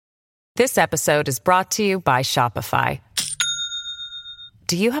This episode is brought to you by Shopify.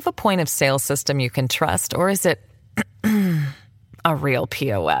 Do you have a point of sale system you can trust, or is it a real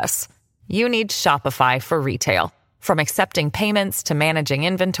POS? You need Shopify for retail. From accepting payments to managing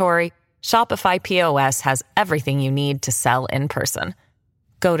inventory, Shopify POS has everything you need to sell in person.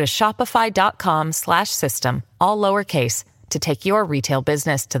 Go to shopify.com/system, all lowercase, to take your retail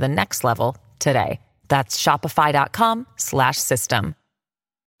business to the next level today. That's shopify.com/system.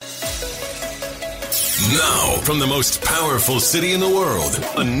 Now, from the most powerful city in the world,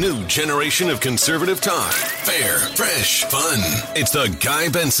 a new generation of conservative talk. Fair, fresh, fun. It's the Guy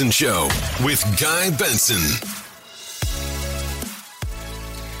Benson Show with Guy Benson.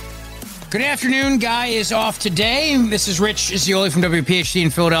 Good afternoon. Guy is off today. This is Rich Izzioli from WPHT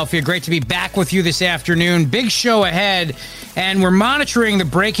in Philadelphia. Great to be back with you this afternoon. Big show ahead, and we're monitoring the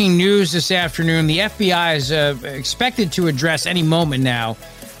breaking news this afternoon. The FBI is expected to address any moment now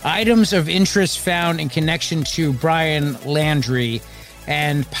items of interest found in connection to Brian Laundrie,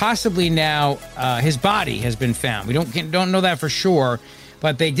 and possibly now his body has been found. We don't know that for sure,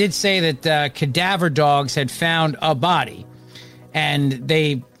 but they did say that cadaver dogs had found a body, and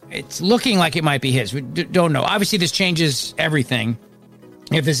it's looking like it might be his. We don't know. Obviously, this changes everything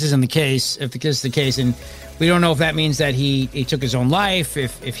if this isn't the case, if this is the case, and we don't know if that means that he took his own life,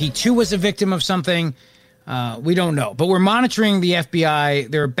 if he too was a victim of something. We don't know, but we're monitoring the FBI.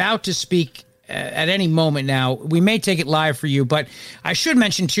 They're about to speak at any moment now. We may take it live for you, but I should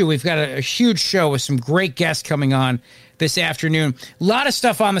mention too, we've got a huge show with some great guests coming on this afternoon. A lot of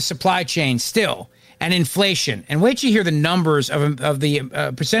stuff on the supply chain still, and inflation. And wait till you hear the numbers of the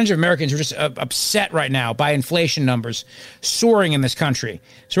percentage of Americans who are just upset right now by inflation numbers soaring in this country.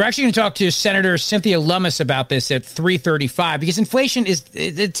 So we're actually going to talk to Senator Cynthia Lummis about this at 3:35, because inflation is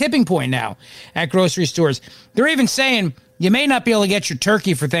a tipping point now at grocery stores. They're even saying you may not be able to get your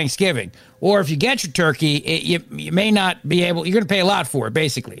turkey for Thanksgiving, or if you get your turkey, you may not be able, you're going to pay a lot for it,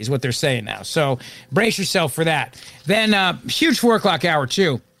 basically, is what they're saying now. So brace yourself for that. Then huge 4 o'clock hour,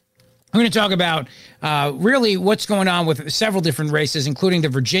 too. We're going to talk about really what's going on with several different races, including the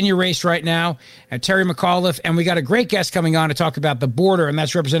Virginia race right now, Terry McAuliffe, and we got a great guest coming on to talk about the border, and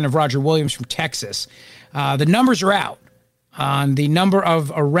that's Representative Roger Williams from Texas. The numbers are out on the number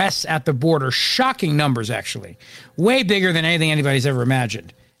of arrests at the border. Shocking numbers, actually. Way bigger than anything anybody's ever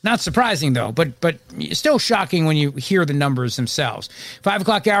imagined. Not surprising, though, but still shocking when you hear the numbers themselves. 5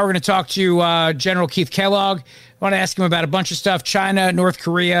 o'clock hour, we're going to talk to General Keith Kellogg. I want to ask him about a bunch of stuff. China, North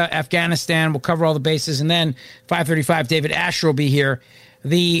Korea, Afghanistan. We'll cover all the bases. And then 5:35, David Asher will be here.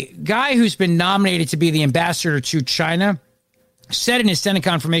 The guy who's been nominated to be the ambassador to China said in his Senate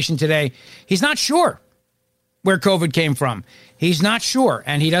confirmation today, he's not sure where COVID came from. He's not sure,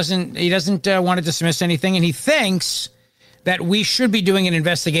 and he doesn't want to dismiss anything, and he thinks that we should be doing an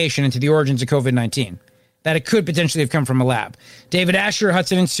investigation into the origins of COVID-19, that it could potentially have come from a lab. David Asher,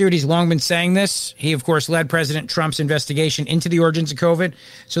 Hudson Institute, he's long been saying this. He, of course, led President Trump's investigation into the origins of COVID,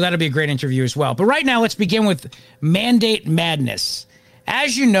 so that'll be a great interview as well. But right now, let's begin with mandate madness.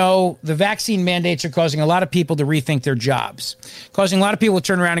 As you know, the vaccine mandates are causing a lot of people to rethink their jobs, causing a lot of people to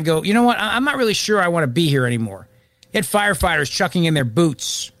turn around and go, you know what, I'm not really sure I want to be here anymore. You had firefighters chucking in their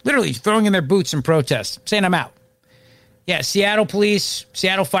boots, literally throwing in their boots in protest, saying I'm out. Yeah, Seattle police,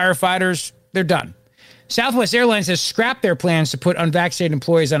 Seattle firefighters, they're done. Southwest Airlines has scrapped their plans to put unvaccinated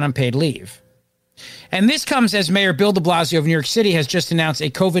employees on unpaid leave. And this comes as Mayor Bill de Blasio of New York City has just announced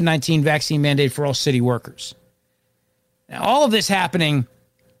a COVID-19 vaccine mandate for all city workers. Now, all of this happening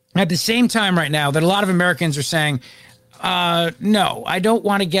at the same time right now that a lot of Americans are saying, no, I don't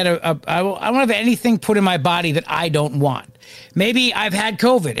want to get I don't have anything put in my body that I don't want. Maybe I've had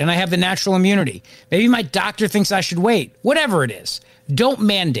COVID and I have the natural immunity. Maybe my doctor thinks I should wait. Whatever it is, don't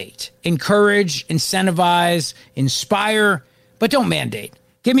mandate. Encourage, incentivize, inspire, but don't mandate.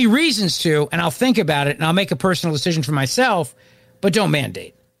 Give me reasons to, and I'll think about it, and I'll make a personal decision for myself, but don't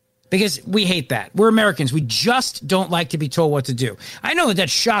mandate. Because we hate that. We're Americans. We just don't like to be told what to do. I know that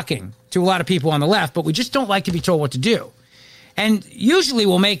that's shocking to a lot of people on the left, but we just don't like to be told what to do. And usually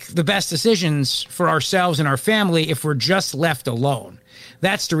we'll make the best decisions for ourselves and our family if we're just left alone.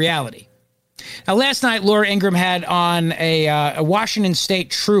 That's the reality. Now, last night, Laura Ingraham had on a Washington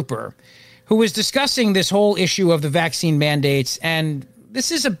State trooper who was discussing this whole issue of the vaccine mandates. And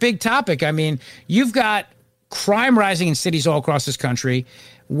this is a big topic. I mean, you've got crime rising in cities all across this country.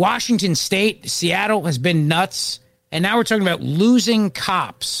 Washington State, Seattle has been nuts. And now we're talking about losing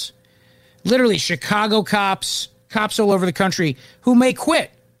cops. Literally, Chicago cops all over the country who may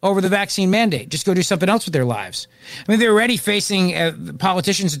quit over the vaccine mandate, just go do something else with their lives. I mean, they're already facing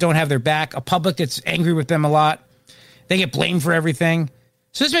politicians that don't have their back, a public that's angry with them a lot. They get blamed for everything.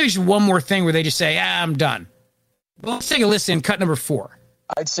 So this may be just one more thing where they just say, I'm done. Well, let's take a listen. Cut number 4.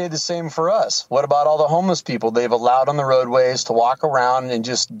 I'd say the same for us. What about all the homeless people they've allowed on the roadways to walk around and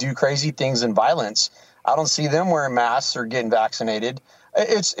just do crazy things and violence? I don't see them wearing masks or getting vaccinated.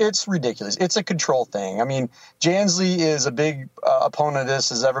 It's ridiculous. It's a control thing. I mean, Jansley is a big opponent of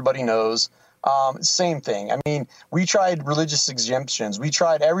this, as everybody knows. Same thing. I mean, we tried religious exemptions. We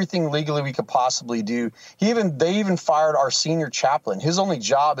tried everything legally we could possibly do. They even fired our senior chaplain. His only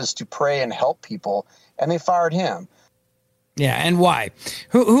job is to pray and help people, and they fired him. Yeah, and why?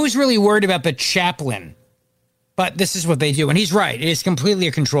 Who's really worried about the chaplain? But this is what they do. And he's right. It is completely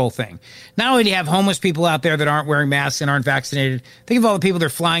a control thing. Not only do you have homeless people out there that aren't wearing masks and aren't vaccinated, think of all the people they're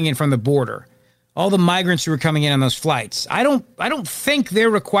flying in from the border. All the migrants who are coming in on those flights. I don't think they're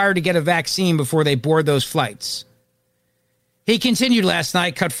required to get a vaccine before they board those flights. He continued last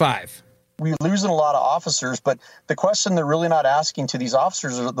night, cut 5. We're losing a lot of officers, but the question they're really not asking to these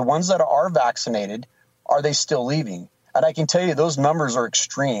officers are the ones that are vaccinated, are they still leaving? And I can tell you those numbers are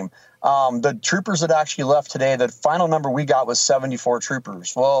extreme. The troopers that actually left today, the final number we got was 74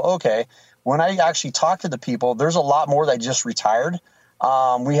 troopers. Well, okay. When I actually talked to the people, there's a lot more that just retired.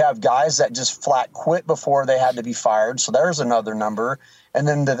 We have guys that just flat quit before they had to be fired. So there's another number. And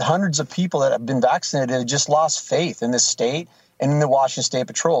then the hundreds of people that have been vaccinated have just lost faith in the state and in the Washington State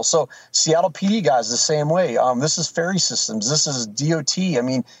Patrol. So Seattle PD guys the same way. This is ferry systems. This is DOT. I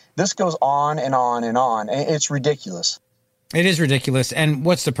mean, this goes on and on and on. It's ridiculous. It is ridiculous. And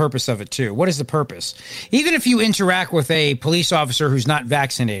what's the purpose of it, too? What is the purpose? Even if you interact with a police officer who's not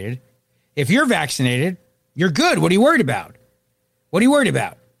vaccinated, if you're vaccinated, you're good. What are you worried about? What are you worried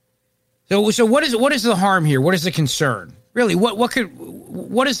about? So what is the harm here? What is the concern? Really,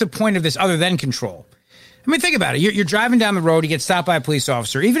 what is the point of this other than control? I mean, think about it. You're driving down the road, you get stopped by a police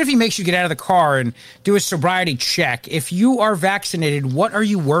officer. Even if he makes you get out of the car and do a sobriety check, if you are vaccinated, what are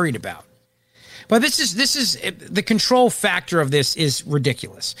you worried about? But this is the control factor of this is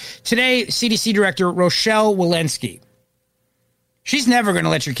ridiculous. Today, CDC Director Rochelle Walensky, she's never going to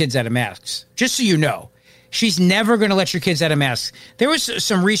let your kids out of masks. Just so you know, she's never going to let your kids out of masks. There was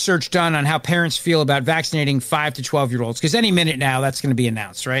some research done on how parents feel about vaccinating 5 to 12-year-olds, because any minute now that's going to be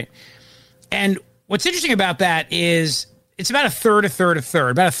announced, right? And what's interesting about that is it's about a third.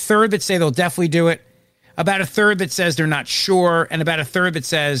 About a third that say they'll definitely do it. About a third that says they're not sure, and about a third that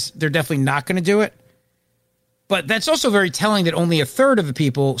says they're definitely not going to do it. But that's also very telling that only a third of the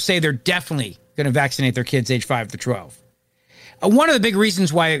people say they're definitely going to vaccinate their kids age 5 to 12. One of the big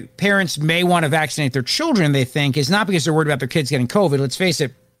reasons why parents may want to vaccinate their children, they think, is not because they're worried about their kids getting COVID. Let's face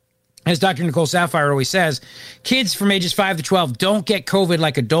it, as Dr. Nicole Saphier always says, kids from ages 5 to 12 don't get COVID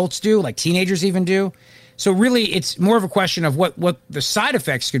like adults do, like teenagers even do. So really, it's more of a question of what the side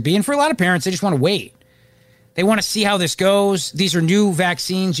effects could be. And for a lot of parents, they just want to wait. They want to see how this goes. These are new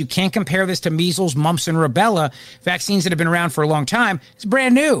vaccines. You can't compare this to measles, mumps, and rubella, vaccines that have been around for a long time. It's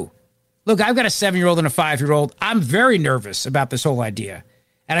brand new. Look, I've got a 7-year-old and a 5-year-old. I'm very nervous about this whole idea.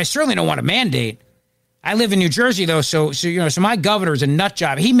 And I certainly don't want to mandate. I live in New Jersey, though, so my governor's a nut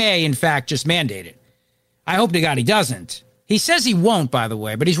job. He may, in fact, just mandate it. I hope to God he doesn't. He says he won't, by the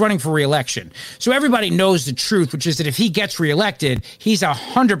way, but he's running for re-election. So everybody knows the truth, which is that if he gets reelected, he's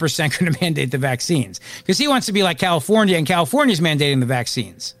 100% going to mandate the vaccines. Because he wants to be like California, and California's mandating the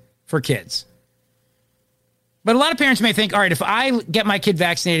vaccines for kids. But a lot of parents may think, all right, if I get my kid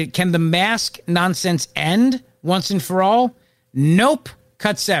vaccinated, can the mask nonsense end once and for all? Nope.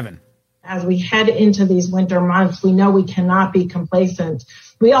 Cut 7. As we head into these winter months, we know we cannot be complacent.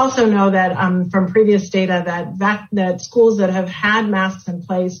 We also know that from previous data that schools that have had masks in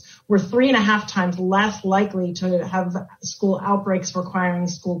place were 3.5 times less likely to have school outbreaks requiring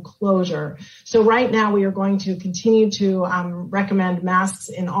school closure. So right now we are going to continue to recommend masks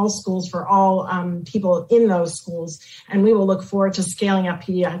in all schools for all people in those schools. And we will look forward to scaling up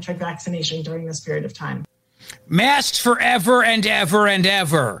pediatric vaccination during this period of time. Masks forever and ever and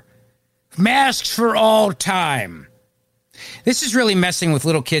ever. Masks for all time. This is really messing with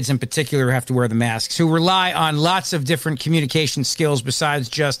little kids in particular who have to wear the masks, who rely on lots of different communication skills besides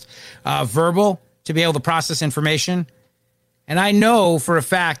just verbal to be able to process information. And I know for a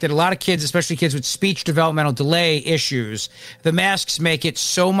fact that a lot of kids, especially kids with speech developmental delay issues, the masks make it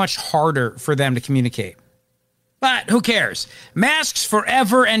so much harder for them to communicate. But who cares? Masks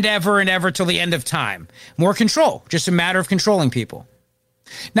forever and ever and ever till the end of time. More control, just a matter of controlling people.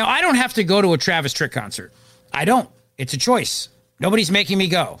 Now, I don't have to go to a Travis Tritt concert. I don't. It's a choice. Nobody's making me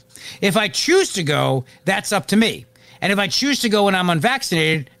go. If I choose to go, that's up to me. And if I choose to go when I'm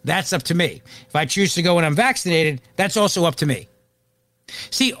unvaccinated, that's up to me. If I choose to go when I'm vaccinated, that's also up to me.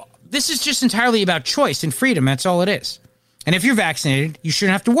 See, this is just entirely about choice and freedom. That's all it is. And if you're vaccinated, you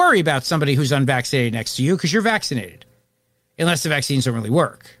shouldn't have to worry about somebody who's unvaccinated next to you because you're vaccinated, unless the vaccines don't really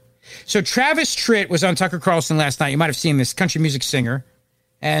work. So Travis Tritt was on Tucker Carlson last night. You might have seen this country music singer,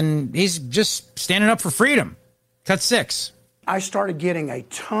 and he's just standing up for freedom. Cut 6. I started getting a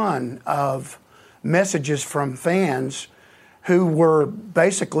ton of messages from fans who were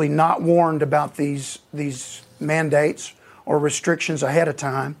basically not warned about these mandates or restrictions ahead of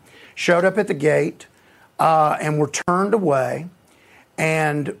time, showed up at the gate, and were turned away,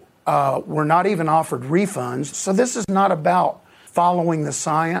 and were not even offered refunds. So this is not about following the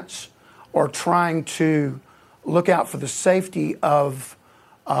science or trying to look out for the safety of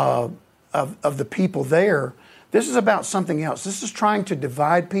the people there. This is about something else. This is trying to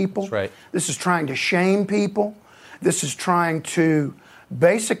divide people. That's right. This is trying to shame people. This is trying to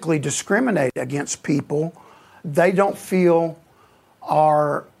basically discriminate against people they don't feel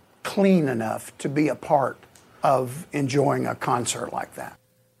are clean enough to be a part of enjoying a concert like that.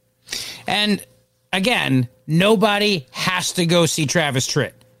 And again, nobody has to go see Travis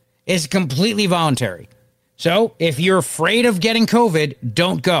Tritt. It's completely voluntary. So if you're afraid of getting COVID,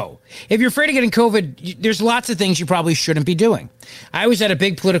 don't go. If you're afraid of getting COVID, there's lots of things you probably shouldn't be doing. I was at a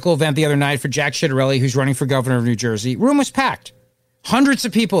big political event the other night for Jack Ciattarelli, who's running for governor of New Jersey. Room was packed. Hundreds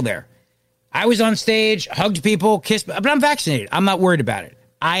of people there. I was on stage, hugged people, kissed, but I'm vaccinated. I'm not worried about it.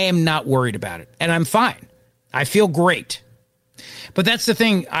 I am not worried about it. And I'm fine. I feel great. But that's the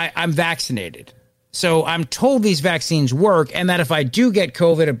thing. I'm vaccinated. So I'm told these vaccines work and that if I do get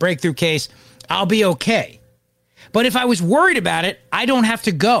COVID, a breakthrough case, I'll be okay. But if I was worried about it, I don't have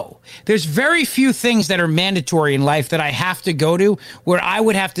to go. There's very few things that are mandatory in life that I have to go to where I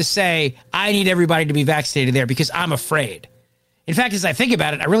would have to say, I need everybody to be vaccinated there because I'm afraid. In fact, as I think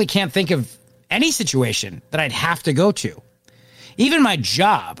about it, I really can't think of any situation that I'd have to go to. Even my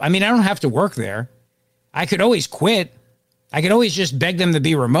job. I mean, I don't have to work there. I could always quit. I could always just beg them to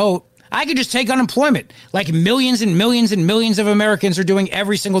be remote. I could just take unemployment like millions and millions and millions of Americans are doing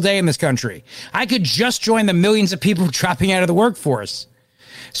every single day in this country. I could just join the millions of people dropping out of the workforce.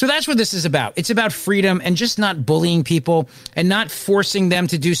 So that's what this is about. It's about freedom and just not bullying people and not forcing them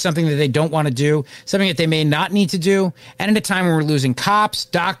to do something that they don't want to do, something that they may not need to do. And at a time when we're losing cops,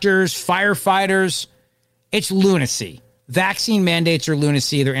 doctors, firefighters, it's lunacy. Vaccine mandates are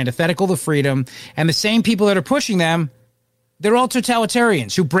lunacy. They're antithetical to freedom. And the same people that are pushing them, they're all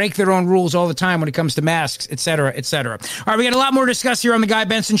totalitarians who break their own rules all the time when it comes to masks, et cetera, et cetera. All right, we got a lot more to discuss here on The Guy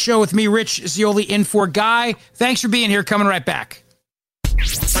Benson Show with me, Rich Zeoli, in for Guy. Thanks for being here. Coming right back.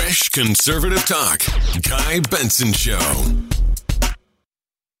 Fresh conservative talk. Guy Benson Show.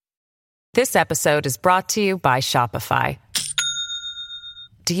 This episode is brought to you by Shopify.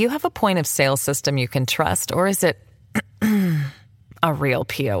 Do you have a point of sale system you can trust, or is it a real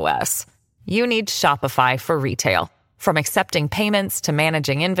POS? You need Shopify for retail. From accepting payments to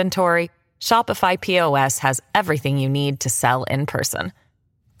managing inventory, Shopify POS has everything you need to sell in person.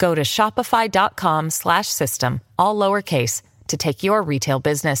 Go to shopify.com/system, all lowercase, to take your retail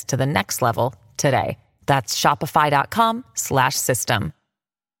business to the next level today. That's shopify.com/system.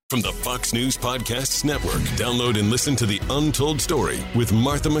 From the Fox News Podcasts Network, download and listen to The Untold Story with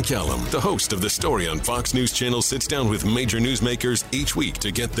Martha McCallum. The host of The Story on Fox News Channel sits down with major newsmakers each week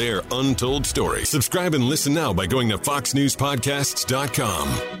to get their untold story. Subscribe and listen now by going to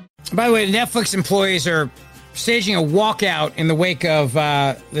foxnewspodcasts.com. By the way, the Netflix employees are staging a walkout in the wake of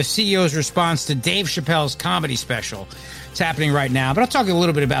the CEO's response to Dave Chappelle's comedy special. It's happening right now, but I'll talk a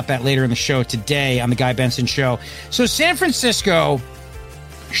little bit about that later in the show today on The Guy Benson Show. So San Francisco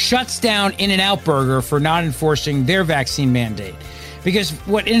shuts down In-N-Out Burger for not enforcing their vaccine mandate. Because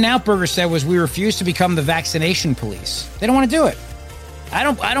what In-N-Out Burger said was, we refuse to become the vaccination police. They don't want to do it. I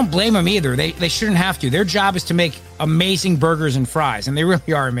don't blame them either. They shouldn't have to. Their job is to make amazing burgers and fries, and they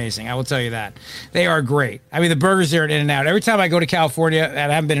really are amazing. I will tell you that. They are great. I mean, the burgers there at In-N-Out, every time I go to California, and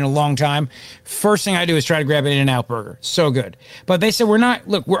I haven't been in a long time, first thing I do is try to grab an In-N-Out Burger. So good. But they said,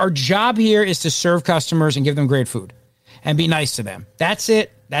 our job here is to serve customers and give them great food and be nice to them. That's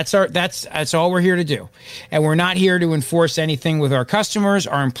it. That's all we're here to do. And we're not here to enforce anything with our customers,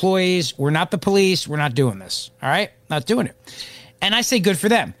 our employees. We're not the police. We're not doing this. All right? Not doing it. And I say good for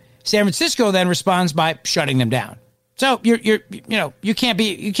them. San Francisco then responds by shutting them down. So you can't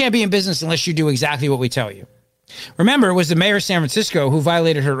be in business unless you do exactly what we tell you. Remember, it was the mayor of San Francisco who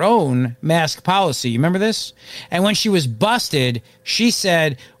violated her own mask policy. You remember this? And when she was busted, she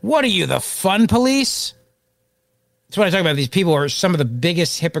said, "What are you, the fun police?" That's what I talk about. These people are some of the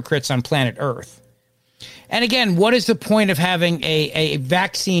biggest hypocrites on planet Earth. And again, what is the point of having a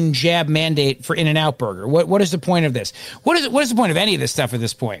vaccine jab mandate for In-N-Out Burger? What is the point of this? What is the point of any of this stuff at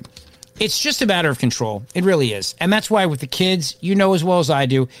this point? It's just a matter of control. It really is. And that's why with the kids, you know as well as I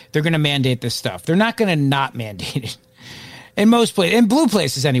do, they're going to mandate this stuff. They're not going to not mandate it. In most places, in blue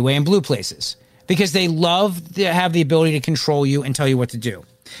places anyway, because they love to have the ability to control you and tell you what to do.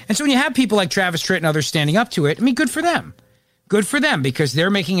 And so when you have people like Travis Tritt and others standing up to it, I mean, good for them. Good for them, because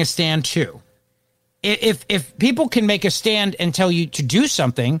they're making a stand too. If people can make a stand and tell you to do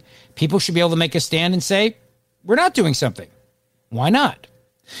something, people should be able to make a stand and say, we're not doing something. Why not?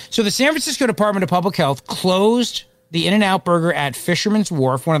 So the San Francisco Department of Public Health closed the In-N-Out Burger at Fisherman's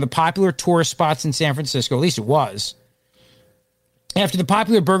Wharf, one of the popular tourist spots in San Francisco, at least it was, after the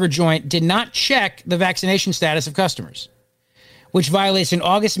popular burger joint did not check the vaccination status of customers, which violates an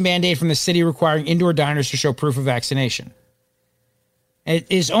August mandate from the city requiring indoor diners to show proof of vaccination. It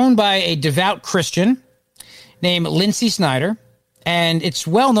is owned by a devout Christian named Lindsay Snyder, and it's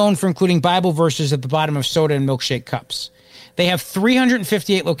well known for including Bible verses at the bottom of soda and milkshake cups. They have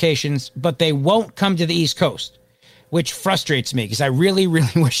 358 locations, but they won't come to the East Coast, which frustrates me because I really, really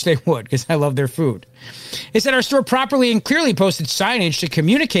wish they would, because I love their food. It said our store properly and clearly posted signage to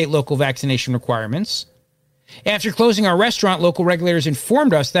communicate local vaccination requirements. After closing our restaurant, local regulators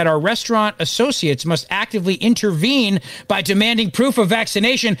informed us that our restaurant associates must actively intervene by demanding proof of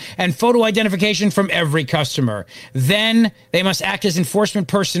vaccination and photo identification from every customer. Then they must act as enforcement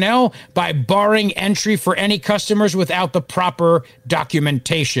personnel by barring entry for any customers without the proper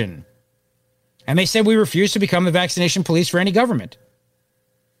documentation. And they said we refuse to become the vaccination police for any government.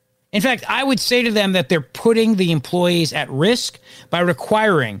 In fact, I would say to them that they're putting the employees at risk by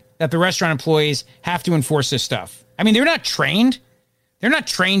requiring that the restaurant employees have to enforce this stuff. I mean, they're not trained. They're not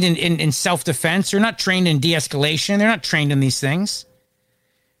trained in self-defense. They're not trained in de-escalation. They're not trained in these things.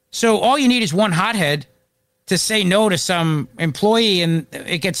 So all you need is one hothead to say no to some employee and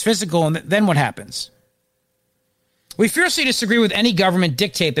it gets physical, and then what happens? We fiercely disagree with any government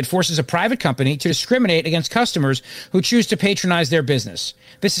dictate that forces a private company to discriminate against customers who choose to patronize their business.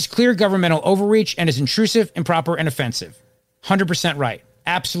 This is clear governmental overreach and is intrusive, improper, and offensive. 100% right.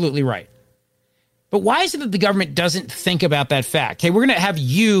 Absolutely right. But why is it that the government doesn't think about that fact? Hey, we're going to have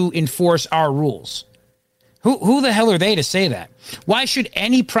you enforce our rules. Who the hell are they to say that? Why should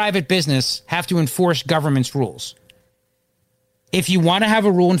any private business have to enforce government's rules? If you want to have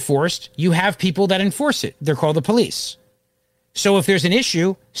a rule enforced, you have people that enforce it. They're called the police. So if there's an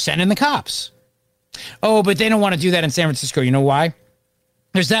issue, send in the cops. Oh, but they don't want to do that in San Francisco. You know why?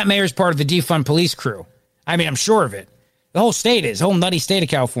 There's that mayor's part of the defund police crew. I mean, I'm sure of it. The whole state is. The whole nutty state of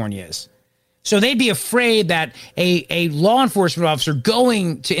California is. So they'd be afraid that a law enforcement officer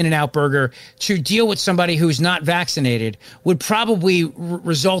going to In-N-Out Burger to deal with somebody who's not vaccinated would probably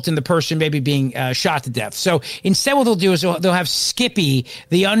result in the person maybe being shot to death. So instead what they'll do is they'll have Skippy,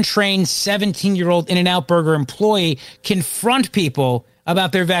 the untrained 17-year-old In-N-Out Burger employee, confront people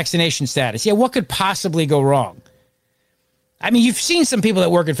about their vaccination status. Yeah, what could possibly go wrong? I mean, you've seen some people that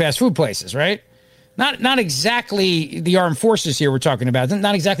work at fast food places, right? Not exactly the armed forces here we're talking about.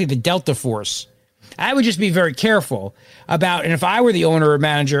 Not exactly the Delta Force. I would just be very careful about, and if I were the owner or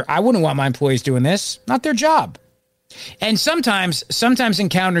manager, I wouldn't want my employees doing this. Not their job. And sometimes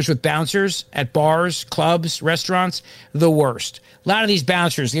encounters with bouncers at bars, clubs, restaurants, the worst. A lot of these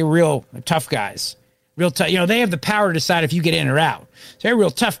bouncers, they're real tough guys. Real tough. You know, they have the power to decide if you get in or out. So they're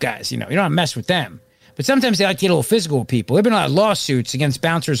real tough guys. You know, you don't want to mess with them. But sometimes they like to get a little physical with people. There have been a lot of lawsuits against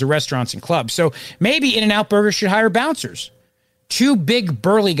bouncers at restaurants and clubs. So maybe In-N-Out Burger should hire bouncers. 2 big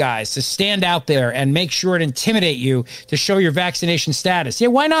burly guys to stand out there and make sure to intimidate you to show your vaccination status. Yeah,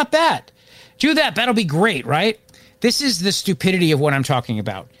 why not that? Do that. That'll be great, right? This is the stupidity of what I'm talking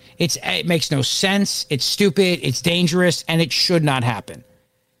about. It makes no sense. It's stupid. It's dangerous. And it should not happen.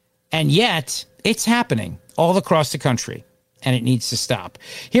 And yet, it's happening all across the country. And it needs to stop.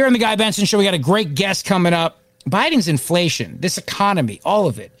 Here on the Guy Benson Show, we got a great guest coming up. Biden's inflation, this economy, all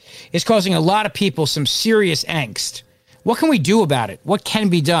of it, is causing a lot of people some serious angst. What can we do about it? What can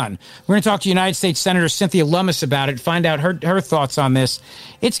be done? We're going to talk to United States Senator Cynthia Lummis about it, find out her thoughts on this.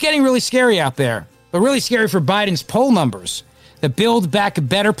 It's getting really scary out there, but really scary for Biden's poll numbers. The Build Back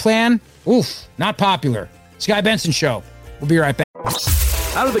Better plan, oof, not popular. It's the Guy Benson Show. We'll be right back.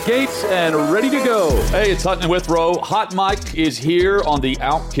 Out of the gates and ready to go. Hey, it's Hutton Withrow. Hot Mike is here on the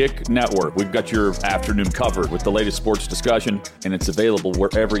Outkick Network. We've got your afternoon covered with the latest sports discussion, and it's available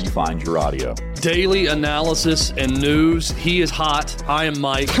wherever you find your audio. Daily analysis and news. He is hot. I am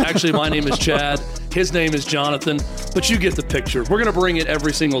Mike. Actually, my name is Chad. His name is Jonathan, but you get the picture. We're going to bring it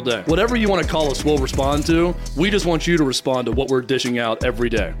every single day. Whatever you want to call us, we'll respond to. We just want you to respond to what we're dishing out every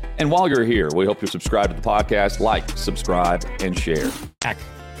day. And while you're here, we hope you subscribe to the podcast, like, subscribe, and share.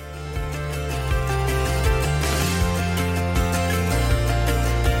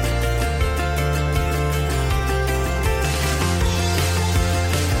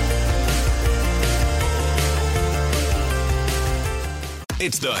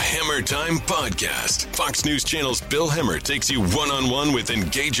 It's the Hammer Time Podcast. Fox News Channel's Bill Hemmer takes you one-on-one with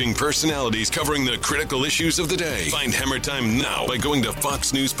engaging personalities covering the critical issues of the day. Find Hammer Time now by going to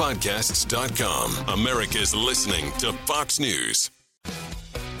foxnewspodcasts.com. America's listening to Fox News.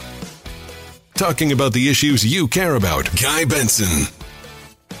 Talking about the issues you care about. Guy Benson.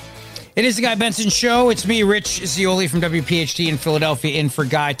 It is the Guy Benson Show. It's me, Rich Zeoli from WPHT in Philadelphia, in for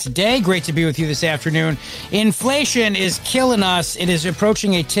Guy today. Great to be with you this afternoon. Inflation is killing us. It is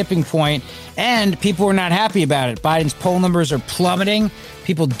approaching a tipping point, and people are not happy about it. Biden's poll numbers are plummeting.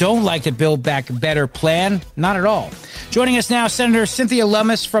 People don't like the Build Back Better plan. Not at all. Joining us now, Senator Cynthia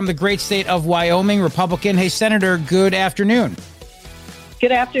Lummis from the great state of Wyoming, Republican. Hey, Senator, good afternoon.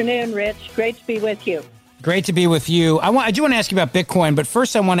 Good afternoon, Rich. Great to be with you. Great to be with you. I do want to ask you about Bitcoin, but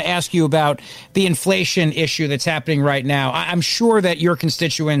first I want to ask you about the inflation issue that's happening right now. I'm sure that your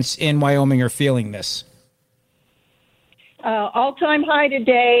constituents in Wyoming are feeling this. All-time high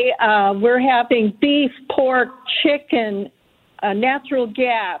today. We're having beef, pork, chicken, natural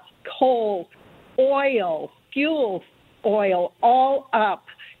gas, coal, oil, fuel oil, all up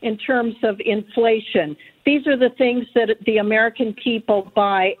in terms of inflation. These are the things that the American people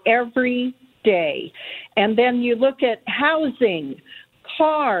buy every day. And then you look at housing,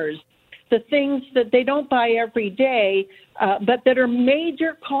 cars, the things that they don't buy every day, but that are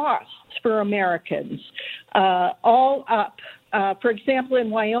major costs for Americans, all up. For example, in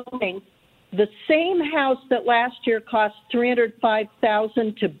Wyoming, the same house that last year cost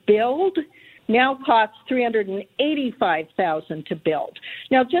 $305,000 to build now costs $385,000 to build.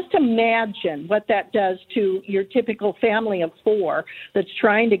 Now, just imagine what that does to your typical family of four that's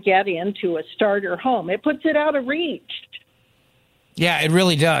trying to get into a starter home. It puts it out of reach. Yeah, it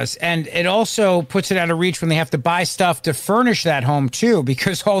really does. And it also puts it out of reach when they have to buy stuff to furnish that home, too,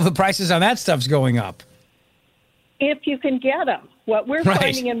 because all the prices on that stuff's going up. If you can get them. What we're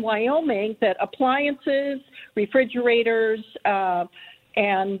finding in Wyoming, that appliances, refrigerators,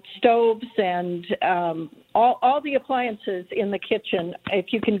 and stoves and all the appliances in the kitchen,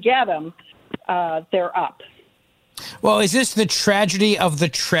 if you can get them, they're up. Well, is this the tragedy of the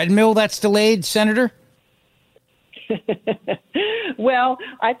treadmill that's delayed, Senator? Well,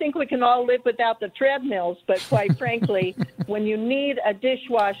 I think we can all live without the treadmills, but quite frankly, when you need a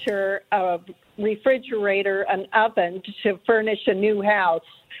dishwasher, a refrigerator, an oven to furnish a new house,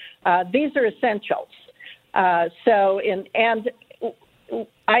 these are essentials. I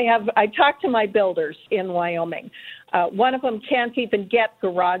talked to my builders in Wyoming. One of them can't even get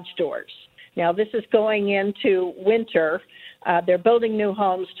garage doors. Now, this is going into winter. They're building new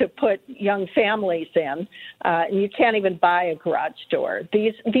homes to put young families in, and you can't even buy a garage door.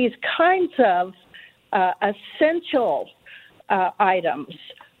 These kinds of essential items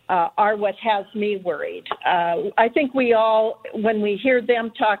are what has me worried. I think we all, when we hear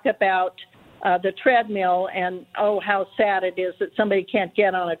them talk about the treadmill and, oh, how sad it is that somebody can't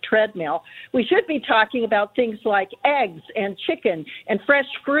get on a treadmill, we should be talking about things like eggs and chicken and fresh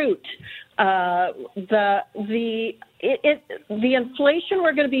fruit. The inflation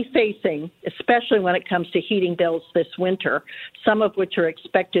we're going to be facing, especially when it comes to heating bills this winter, some of which are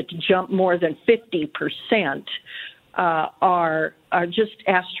expected to jump more than 50%, are just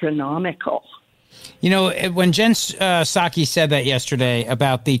astronomical. You know, when Jen Psaki said that yesterday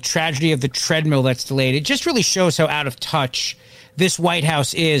about the tragedy of the treadmill that's delayed, it just really shows how out of touch this White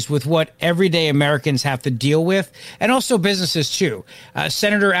House is with what everyday Americans have to deal with, and also businesses too.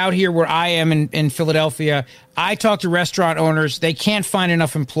 Senator, out here where I am in Philadelphia, I talk to restaurant owners. They can't find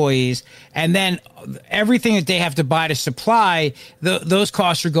enough employees, and then everything that they have to buy to supply, those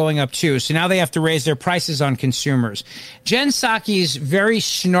costs are going up too. So now they have to raise their prices on consumers. Jen Psaki's very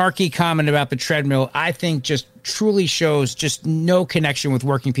snarky comment about the treadmill, I think, just truly shows just no connection with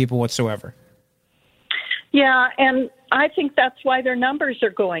working people whatsoever. Yeah, and I think that's why their numbers are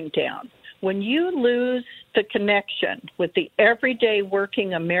going down. When you lose the connection with the everyday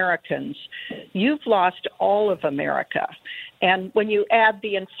working Americans, you've lost all of America. And when you add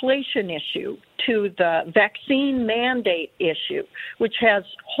the inflation issue to the vaccine mandate issue, which has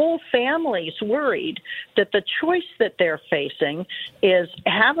whole families worried that the choice that they're facing is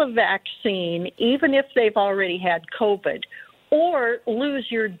have a vaccine, even if they've already had COVID, or lose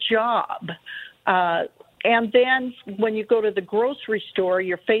your job. And then when you go to the grocery store,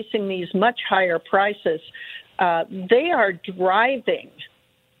 you're facing these much higher prices. They are driving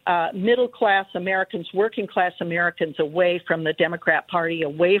middle-class Americans, working-class Americans away from the Democrat Party,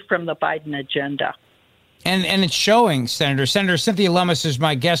 away from the Biden agenda. And it's showing, Senator. Senator Cynthia Lummis is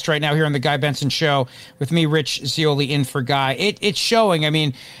my guest right now here on the Guy Benson Show with me, Rich Zeoli, in for Guy. It's showing. I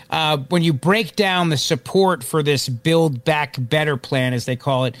mean, when you break down the support for this Build Back Better plan, as they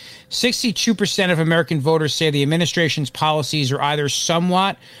call it, 62% of American voters say the administration's policies are either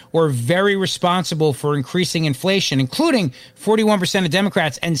somewhat or very responsible for increasing inflation, including 41% of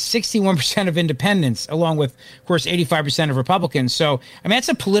Democrats and 61% of independents, along with, of course, 85% of Republicans. So, I mean, that's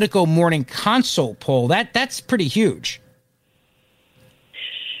a Politico Morning Consult poll. That's pretty huge.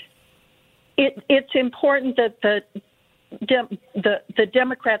 It's important that the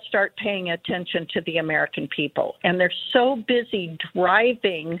Democrats start paying attention to the American people, and they're so busy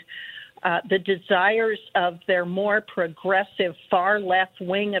driving the desires of their more progressive, far left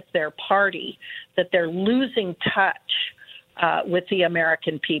wing of their party that they're losing touch with the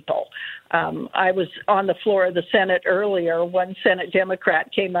American people. I was on the floor of the Senate earlier. One Senate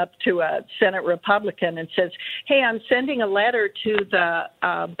Democrat came up to a Senate Republican and says, "Hey, I'm sending a letter to the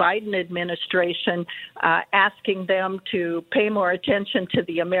Biden administration asking them to pay more attention to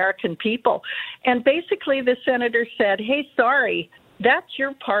the American people." And basically the senator said, "Hey, sorry, that's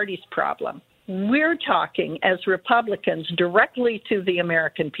your party's problem. We're talking as Republicans directly to the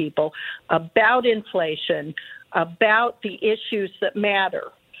American people about inflation, about the issues that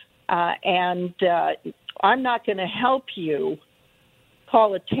matter. And I'm not going to help you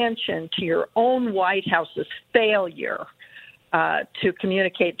call attention to your own White House's failure to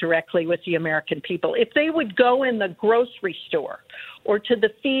communicate directly with the American people. If they would go in the grocery store or to the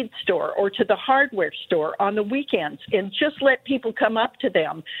feed store or to the hardware store on the weekends and just let people come up to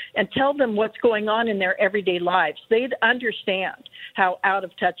them and tell them what's going on in their everyday lives, they'd understand how out of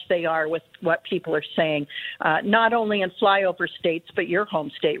touch they are with what people are saying, not only in flyover states, but your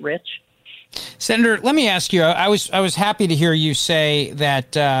home state, Rich." Senator, let me ask you, I was happy to hear you say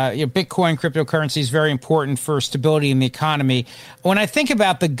that Bitcoin cryptocurrency is very important for stability in the economy. When I think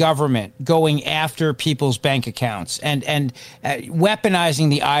about the government going after people's bank accounts and weaponizing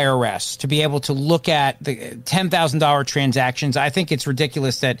the IRS to be able to look at the $10,000 transactions, I think it's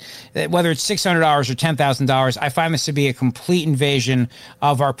ridiculous that whether it's $600 or $10,000, I find this to be a complete invasion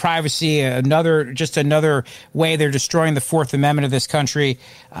of our privacy, another way they're destroying the Fourth Amendment of this country.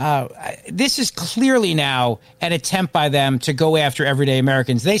 This is clearly now an attempt by them to go after everyday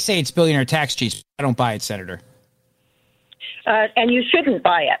Americans. They say it's billionaire tax cheats. I don't buy it, Senator. And you shouldn't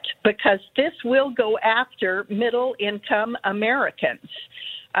buy it, because this will go after middle-income Americans.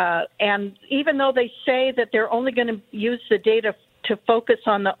 And even though they say that they're only going to use the data to focus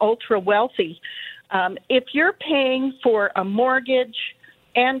on the ultra-wealthy, if you're paying for a mortgage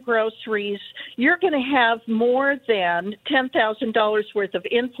and groceries, you're going to have more than $10,000 worth of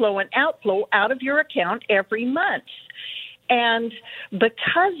inflow and outflow out of your account every month. And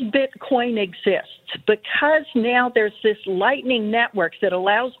because Bitcoin exists, because now there's this Lightning Network that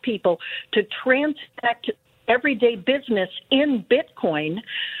allows people to transact everyday business in Bitcoin,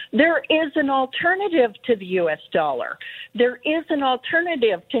 there is an alternative to the U.S. dollar. There is an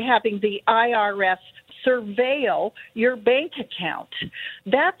alternative to having the IRS surveil your bank account.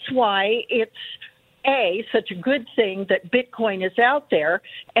 That's why it's A, such a good thing that Bitcoin is out there,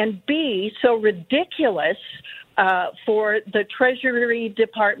 and B, so ridiculous for the Treasury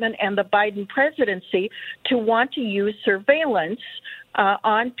Department and the Biden presidency to want to use surveillance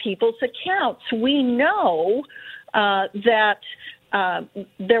on people's accounts. We know that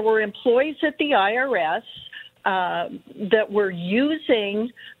there were employees at the IRS that were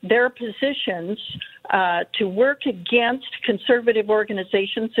using their positions to work against conservative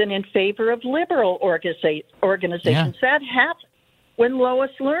organizations and in favor of liberal organizations. Yeah. That happened when Lois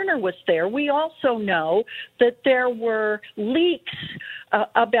Lerner was there. We also know that there were leaks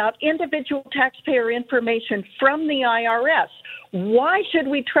about individual taxpayer information from the IRS. Why should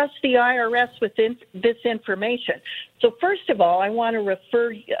we trust the IRS with this information? So first of all, I want to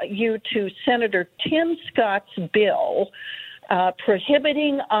refer you to Senator Tim Scott's bill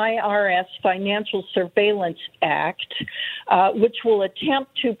prohibiting IRS Financial Surveillance Act, which will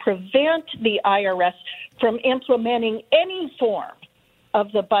attempt to prevent the IRS from implementing any form of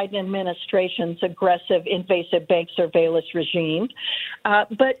the Biden administration's aggressive, invasive bank surveillance regime.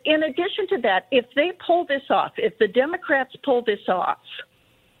 But in addition to that, if they pull this off, if the Democrats pull this off,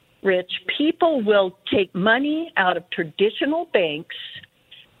 Rich, people will take money out of traditional banks.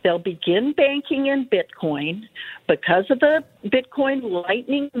 They'll begin banking in Bitcoin. Because of the Bitcoin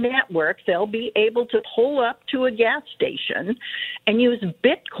Lightning Network, they'll be able to pull up to a gas station and use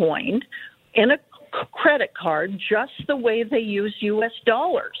Bitcoin in a credit card just the way they use U.S.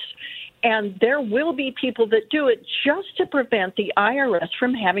 dollars. And there will be people that do it just to prevent the IRS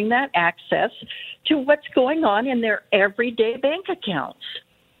from having that access to what's going on in their everyday bank accounts.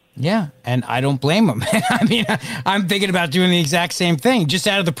 Yeah, and I don't blame them. I mean, I'm thinking about doing the exact same thing, just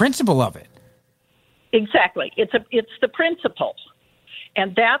out of the principle of it. Exactly. It's the principle.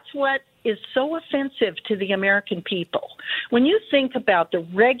 And that's what is so offensive to the American people. When you think about the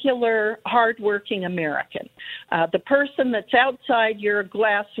regular, hardworking American, the person that's outside your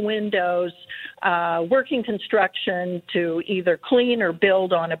glass windows, working construction to either clean or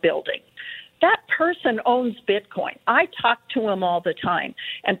build on a building, that person owns Bitcoin. I talk to them all the time.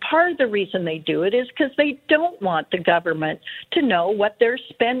 And part of the reason they do it is because they don't want the government to know what they're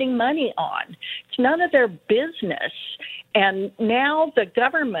spending money on. It's none of their business. And now the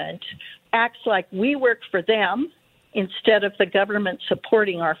government acts like we work for them instead of the government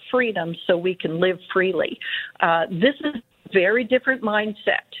supporting our freedom so we can live freely. This is a very different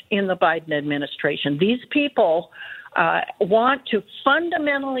mindset in the Biden administration. These people want to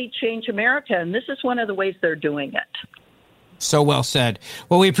fundamentally change America, and this is one of the ways they're doing it. So well said.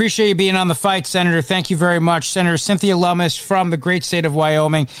 Well, we appreciate you being on the fight, Senator. Thank you very much. Senator Cynthia Lummis from the great state of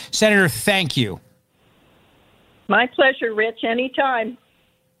Wyoming. Senator, thank you. My pleasure, Rich. Anytime.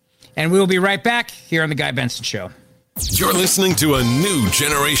 And we will be right back here on The Guy Benson Show. You're listening to a new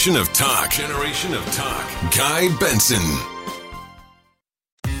generation of talk. Guy Benson.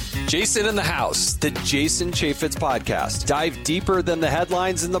 Jason in the House, the Jason Chaffetz podcast. Dive deeper than the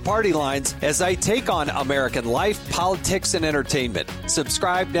headlines and the party lines as I take on American life, politics, and entertainment.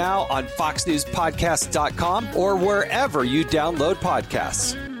 Subscribe now on foxnewspodcast.com or wherever you download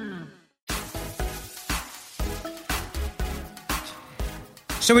podcasts.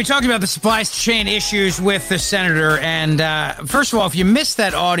 So we talked about the supply chain issues with the senator. And first of all, if you missed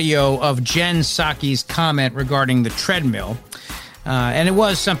that audio of Jen Psaki's comment regarding the treadmill, and it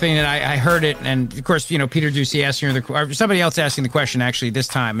was something that I heard it. And of course, Peter Doocy asking her or somebody else asking the question actually this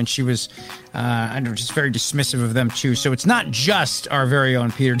time. And she was, I don't know, just very dismissive of them too. So it's not just our very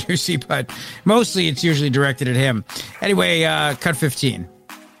own Peter Doocy, but mostly it's usually directed at him. Anyway, cut 15.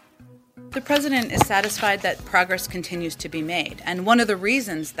 The president is satisfied that progress continues to be made. And one of the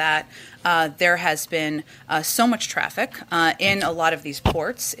reasons that there has been so much traffic in a lot of these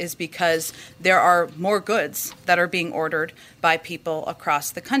ports is because there are more goods that are being ordered by people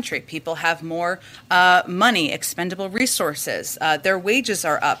across the country. People have more money, expendable resources. Their wages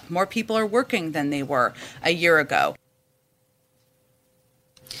are up. More people are working than they were a year ago.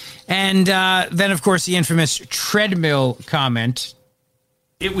 And then, of course, the infamous treadmill comment.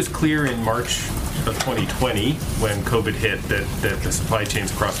 It was clear in March of 2020 when COVID hit that the supply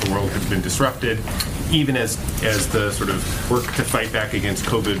chains across the world had been disrupted. Even as the sort of work to fight back against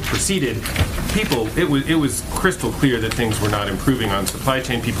COVID proceeded, it was crystal clear that things were not improving on supply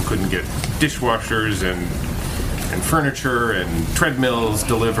chain. People couldn't get dishwashers and furniture and treadmills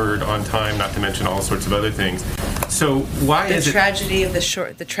delivered on time, not to mention all sorts of other things. So why is the tragedy of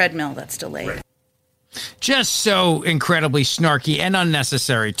the treadmill that's delayed? Right. Just so incredibly snarky and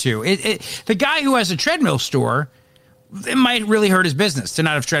unnecessary, too. The guy who has a treadmill store, it might really hurt his business to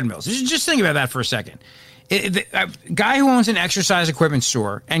not have treadmills. Just think about that for a second. A guy who owns an exercise equipment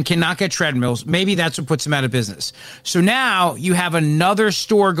store and cannot get treadmills, maybe that's what puts him out of business. So now you have another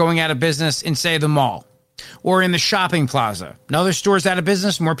store going out of business in, say, the mall or in the shopping plaza. Another store's out of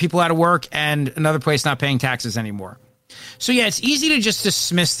business, more people out of work, and another place not paying taxes anymore. So, yeah, it's easy to just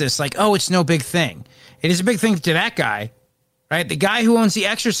dismiss this like, oh, it's no big thing. It is a big thing to that guy, right? The guy who owns the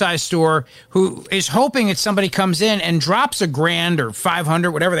exercise store who is hoping that somebody comes in and drops $1,000 or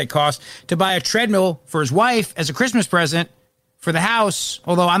 $500, whatever they cost, to buy a treadmill for his wife as a Christmas present for the house.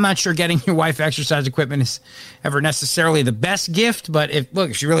 Although I'm not sure getting your wife exercise equipment is ever necessarily the best gift. But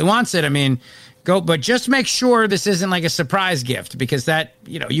if she really wants it, I mean, go. But just make sure this isn't like a surprise gift, because that,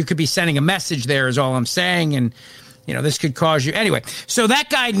 you could be sending a message there is all I'm saying. And this could cause you. Anyway, so that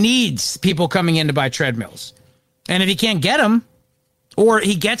guy needs people coming in to buy treadmills. And if he can't get them, or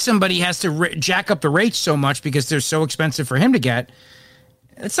he gets them, but he has to jack up the rates so much because they're so expensive for him to get,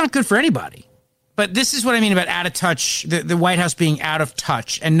 it's not good for anybody. But this is what I mean about out of touch, the White House being out of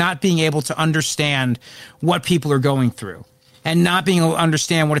touch and not being able to understand what people are going through and not being able to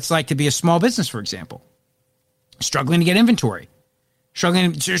understand what it's like to be a small business, for example, struggling to get inventory.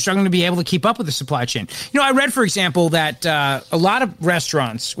 Struggling to be able to keep up with the supply chain. I read, for example, that a lot of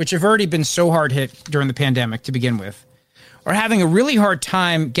restaurants, which have already been so hard hit during the pandemic to begin with, are having a really hard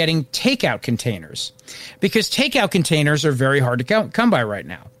time getting takeout containers, because takeout containers are very hard to come by right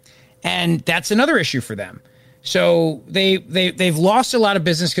now. And that's another issue for them. So they've lost a lot of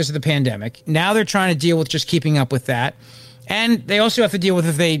business because of the pandemic. Now they're trying to deal with just keeping up with that. And they also have to deal with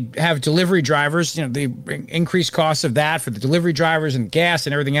if they have delivery drivers, the increased costs of that for the delivery drivers and gas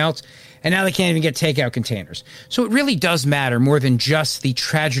and everything else. And now they can't even get takeout containers. So it really does matter more than just the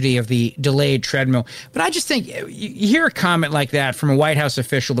tragedy of the delayed treadmill. But I just think you hear a comment like that from a White House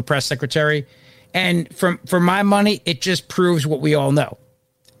official, the press secretary, and for my money, it just proves what we all know.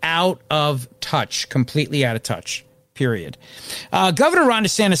 Out of touch, completely out of touch, period. Governor Ron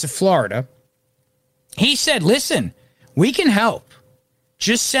DeSantis of Florida, he said, listen, we can help.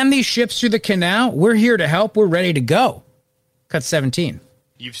 Just send these ships through the canal. We're here to help. We're ready to go. Cut 17.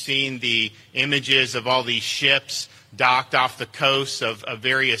 You've seen the images of all these ships docked off the coasts of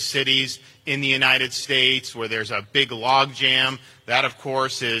various cities in the United States where there's a big log jam. That, of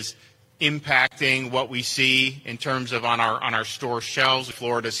course, is impacting what we see in terms of on our store shelves.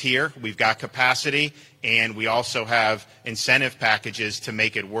 Florida's here. We've got capacity, and we also have incentive packages to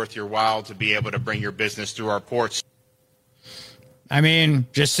make it worth your while to be able to bring your business through our ports. I mean,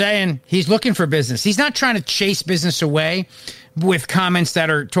 just saying, he's looking for business. He's not trying to chase business away with comments that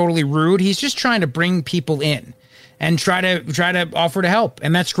are totally rude. He's just trying to bring people in and try to offer to help.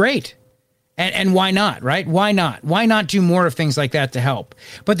 And that's great. And why not, right? Why not? Why not do more of things like that to help?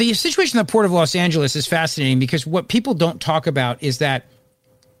 But the situation in the Port of Los Angeles is fascinating because what people don't talk about is that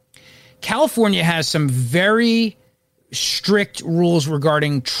California has some very strict rules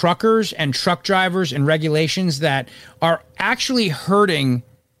regarding truckers and truck drivers and regulations that are actually hurting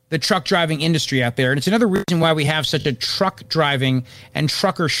the truck driving industry out there. And it's another reason why we have such a truck driving and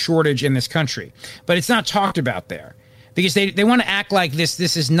trucker shortage in this country. But it's not talked about there because they want to act like this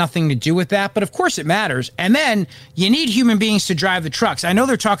has nothing to do with that. But of course it matters. And then you need human beings to drive the trucks. I know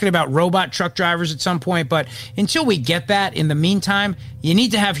they're talking about robot truck drivers at some point, but until we get that, in the meantime, you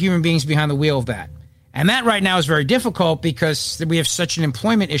need to have human beings behind the wheel of that. And that right now is very difficult because we have such an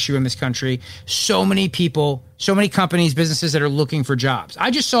employment issue in this country. So many people, so many companies, businesses that are looking for jobs.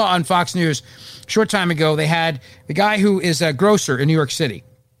 I just saw on Fox News a short time ago, they had the guy who is a grocer in New York City.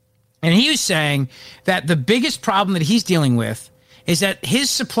 And he was saying that the biggest problem that he's dealing with is that his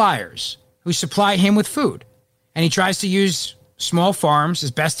suppliers who supply him with food, and he tries to use small farms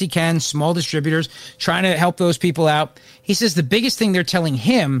as best he can, small distributors, trying to help those people out. He says the biggest thing they're telling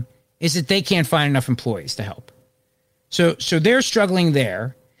him is that they can't find enough employees to help. So they're struggling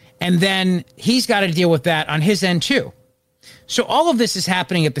there. And then he's got to deal with that on his end too. So all of this is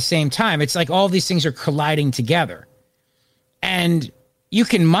happening at the same time. It's like all of these things are colliding together. And you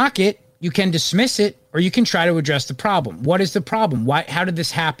can mock it, you can dismiss it, or you can try to address the problem. What is the problem? Why? How did this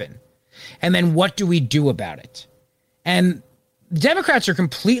happen? And then what do we do about it? And Democrats are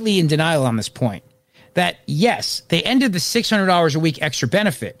completely in denial on this point. That yes, they ended the $600 a week extra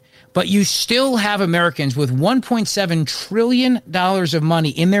benefit, but you still have Americans with $1.7 trillion of money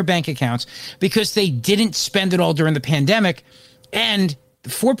in their bank accounts because they didn't spend it all during the pandemic. And the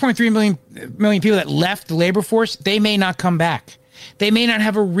 4.3 million people that left the labor force, they may not come back. They may not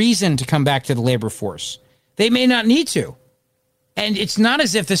have a reason to come back to the labor force. They may not need to. And it's not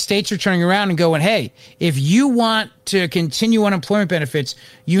as if the states are turning around and going, hey, if you want to continue unemployment benefits,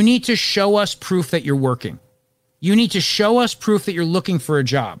 you need to show us proof that you're working. You need to show us proof that you're looking for a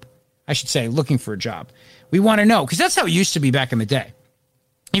job. I should say looking for a job. We want to know, because that's how it used to be back in the day.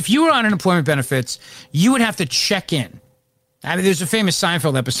 If you were on unemployment benefits, you would have to check in. I mean, there's a famous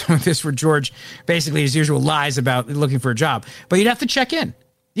Seinfeld episode of this where George basically his usual lies about looking for a job. But you'd have to check in,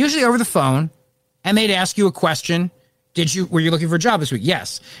 usually over the phone, and they'd ask you a question. Were you looking for a job this week?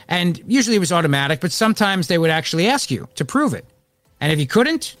 Yes. And usually it was automatic, but sometimes they would actually ask you to prove it. And if you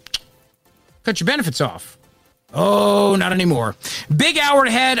couldn't, cut your benefits off. Oh, not anymore. Big hour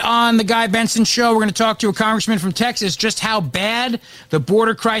ahead on the Guy Benson Show. We're going to talk to a congressman from Texas just how bad the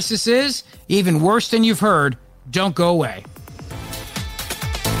border crisis is. Even worse than you've heard. Don't go away.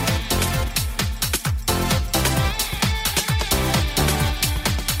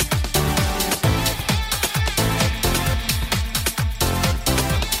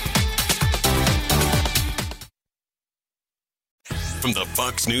 From the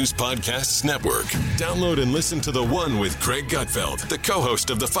Fox News Podcasts Network. Download and listen to The One with Craig Gutfeld, the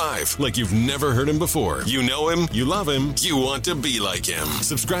co-host of The Five, like you've never heard him before. You know him, you love him, you want to be like him.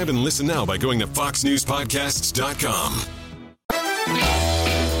 Subscribe and listen now by going to foxnewspodcasts.com.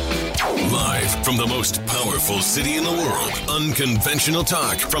 Live from the most powerful city in the world, unconventional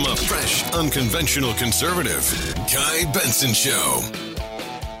talk from a fresh, unconventional conservative. Guy Benson Show.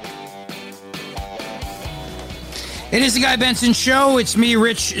 It is the Guy Benson Show. It's me,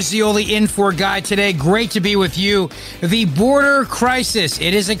 Rich Zeoli, in for Guy today. Great to be with you. The border crisis.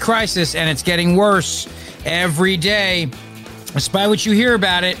 It is a crisis, and it's getting worse every day. Despite what you hear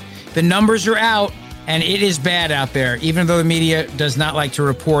about it, the numbers are out. and it is bad out there, even though the media does not like to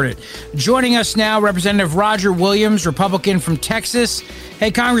report it. Joining us now, Representative Roger Williams, Republican from Texas.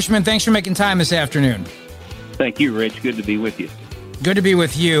 Hey, Congressman, thanks for making time this afternoon. Thank you, Rich. Good to be with you. Good to be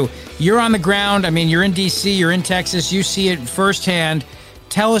with you. You're on the ground. I mean, you're in D.C., you're in Texas. You see it firsthand.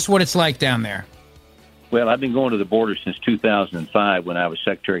 Tell us what it's like down there. Well, I've been going to the border since 2005 when I was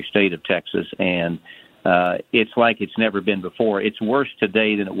Secretary of State of Texas, and it's like it's never been before. It's worse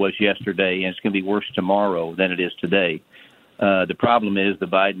today than it was yesterday, and it's going to be worse tomorrow than it is today. The problem is the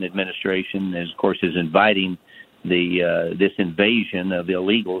Biden administration, is, of course, is inviting this invasion of the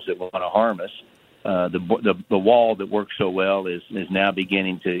illegals that want to harm us. The wall that works so well is now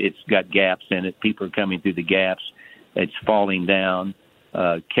beginning to. It's got gaps in it. People are coming through the gaps. It's falling down.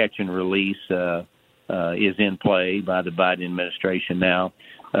 Catch and release is in play by the Biden administration now.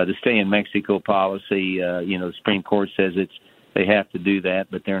 The stay in Mexico policy, the Supreme Court says they have to do that,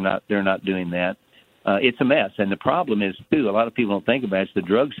 but they're not doing that. It's a mess, and the problem is too. A lot of people don't think about it's the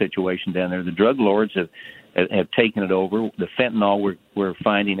drug situation down there. The drug lords have taken it over. The fentanyl we're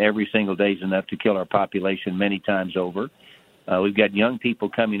finding every single day is enough to kill our population many times over. We've got young people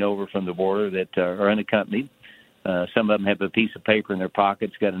coming over from the border that are unaccompanied. Some of them have a piece of paper in their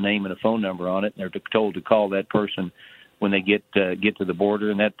pockets, got a name and a phone number on it, and they're told to call that person when they get to the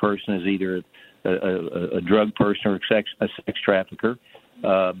border, and that person is either a drug person or a sex trafficker.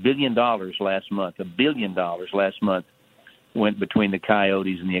 $1 billion last month. $1 billion last month went between the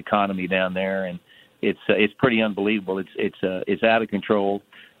coyotes and the economy down there, and it's pretty unbelievable. It's out of control.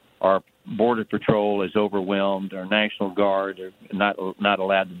 Our border patrol is overwhelmed. Our National Guard are not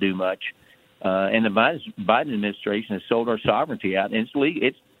allowed to do much. And the Biden administration has sold our sovereignty out. And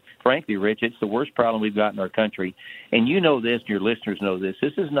it's frankly, Rich, it's the worst problem we've got in our country. And you know this, your listeners know this.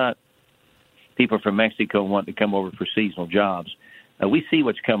 This is not people from Mexico wanting to come over for seasonal jobs. We see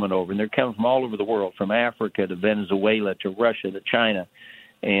what's coming over, and they're coming from all over the world, from Africa to Venezuela to Russia to China,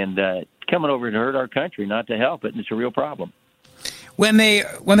 and coming over to hurt our country, not to help it, and it's a real problem. When they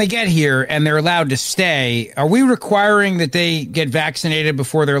get here and they're allowed to stay, are we requiring that they get vaccinated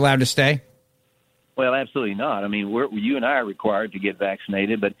before they're allowed to stay? Well, absolutely not. I mean, you and I are required to get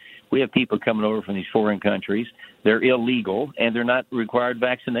vaccinated, but we have people coming over from these foreign countries. They're illegal, and they're not required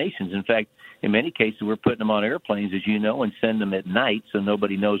vaccinations. In fact, in many cases, we're putting them on airplanes, as you know, and send them at night so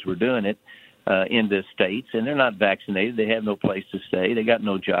nobody knows we're doing it in the States. And they're not vaccinated. They have no place to stay. They got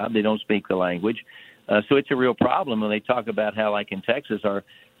no job. They don't speak the language. So it's a real problem when they talk about how, like in Texas,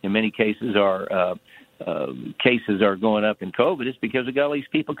 in many cases, our cases are going up in COVID. It's because we got all these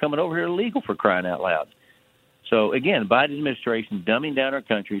people coming over here illegal, for crying out loud. So, again, Biden administration dumbing down our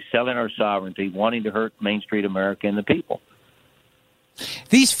country, selling our sovereignty, wanting to hurt Main Street America and the people.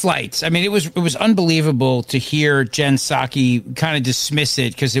 These flights, I mean, it was unbelievable to hear Jen Psaki kind of dismiss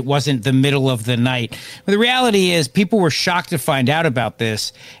it because it wasn't the middle of the night. But the reality is people were shocked to find out about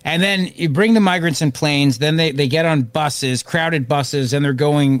this. And then you bring the migrants in planes, then they get on buses, crowded buses, and they're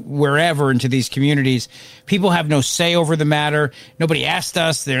going wherever into these communities. People have no say over the matter. Nobody asked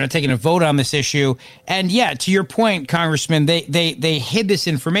us. They're not taking a vote on this issue. And yeah, to your point, Congressman, they hid this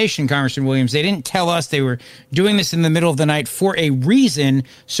information, Congressman Williams. They didn't tell us they were doing this in the middle of the night for a reason,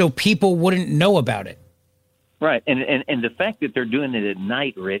 so people wouldn't know about it. Right. And the fact that they're doing it at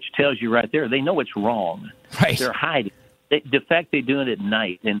night, Rich, tells you right there, they know it's wrong. Right. They're hiding. The fact they're doing it at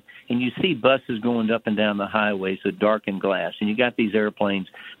night, and you see buses going up and down the highways with darkened glass, and you got these airplanes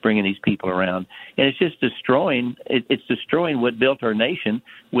bringing these people around, and it's just destroying. It's destroying what built our nation,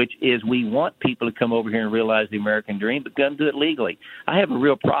 which is we want people to come over here and realize the American dream, but come do it legally. I have a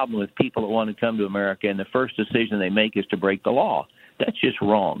real problem with people that want to come to America, and the first decision they make is to break the law. That's just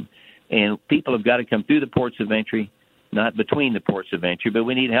wrong, and people have got to come through the ports of entry, not between the ports of entry. But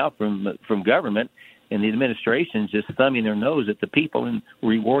we need help from government. And the administration is just thumbing their nose at the people and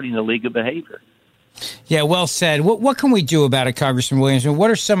rewarding illegal behavior. Yeah, well said. What can we do about it, Congressman Williams? And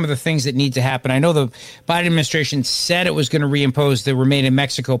what are some of the things that need to happen? I know the Biden administration said it was going to reimpose the Remain in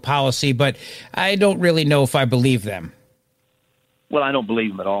Mexico policy, but I don't really know if I believe them. Well, I don't believe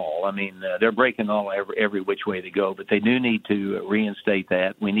them at all. I mean, they're breaking the law every which way they go, but they do need to reinstate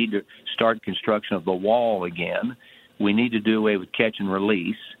that. We need to start construction of the wall again. We need to do away with catch and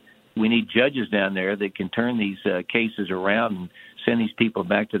release. We need judges down there that can turn these cases around and send these people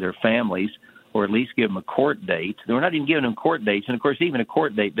back to their families, or at least give them a court date. We're not even giving them court dates. And, of course, even a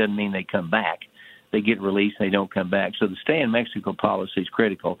court date doesn't mean they come back. They get released and they don't come back. So the stay in Mexico policy is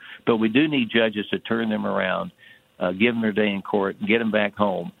critical. But we do need judges to turn them around, give them their day in court, and get them back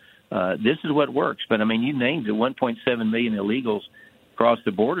home. This is what works. But, I mean, you named it, 1.7 million illegals crossed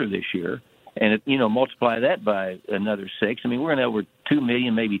the border this year. And, multiply that by another 6. I mean, we're in over 2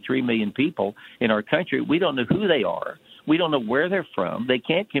 million, maybe 3 million people in our country. We don't know who they are. We don't know where they're from. They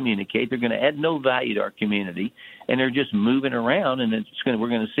can't communicate. They're going to add no value to our community, and they're just moving around, and we're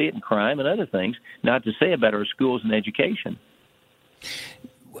going to see it in crime and other things, not to say about our schools and education.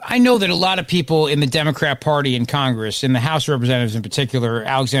 I know that a lot of people in the Democrat Party in Congress, in the House of Representatives in particular,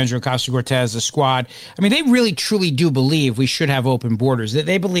 Alexandria Ocasio-Cortez, the squad, I mean, they really, truly do believe we should have open borders. That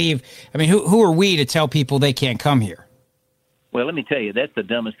they believe, I mean, who are we to tell people they can't come here? Well, let me tell you, that's the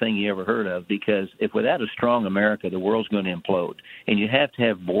dumbest thing you ever heard of, because if without a strong America, the world's going to implode. And you have to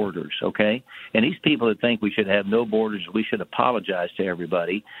have borders, okay? And these people that think we should have no borders, we should apologize to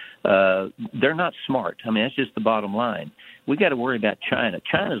everybody, they're not smart. I mean, that's just the bottom line. We got to worry about China.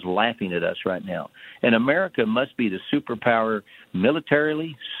 China's laughing at us right now. And America must be the superpower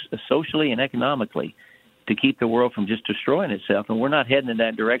militarily, socially, and economically to keep the world from just destroying itself, and we're not heading in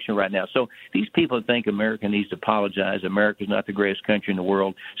that direction right now. So these people that think America needs to apologize, America's not the greatest country in the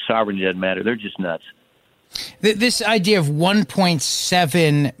world, sovereignty doesn't matter, they're just nuts. This idea of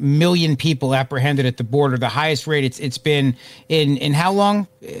 1.7 million people apprehended at the border, the highest rate it's been in how long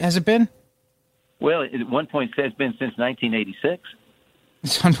has it been? Well, 1.7 has been since 1986.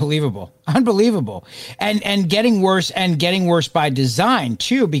 It's unbelievable. Unbelievable. And getting worse by design,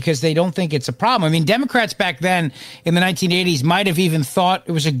 too, because they don't think it's a problem. I mean, Democrats back then in the 1980s might have even thought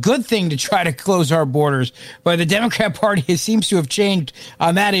it was a good thing to try to close our borders. But the Democrat Party seems to have changed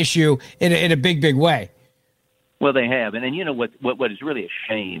on that issue in a big, big way. Well, they have. And then, you know, what is really a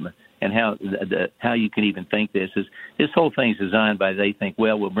shame, and how you can even think this, is this whole thing is designed by, they think,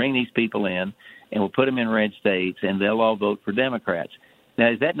 well, we'll bring these people in and we'll put them in red states and they'll all vote for Democrats. Now,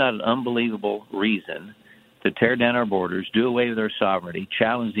 is that not an unbelievable reason to tear down our borders, do away with our sovereignty,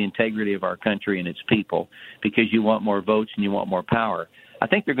 challenge the integrity of our country and its people because you want more votes and you want more power? I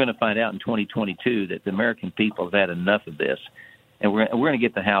think they're going to find out in 2022 that the American people have had enough of this, and we're going to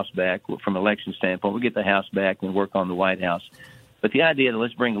get the House back from an election standpoint. We'll get the House back and work on the White House. But the idea that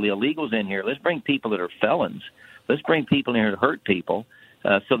let's bring illegals in here, let's bring people that are felons, let's bring people in here to hurt people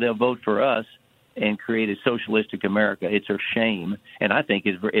so they'll vote for us and create a socialistic America. It's a shame, and I think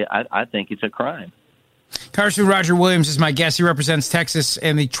it's a crime. Congressman Roger Williams is my guest. He represents Texas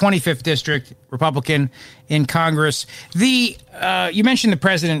in the 25th District, Republican in Congress. You mentioned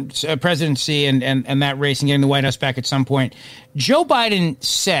the presidency and that race and getting the White House back at some point. Joe Biden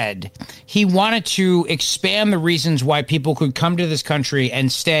said he wanted to expand the reasons why people could come to this country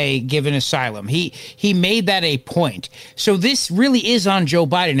and stay given asylum. He made that a point. So this really is on Joe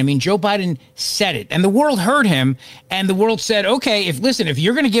Biden. I mean, Joe Biden said it, and the world heard him, and the world said, okay, if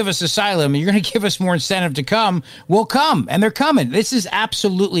you're going to give us asylum and you're going to give us more incentive to come, we'll come, and they're coming. This is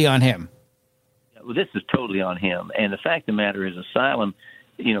absolutely on him. Well, this is totally on him. And the fact of the matter is, asylum,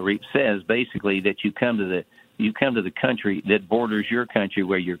 says basically that you come to the country that borders your country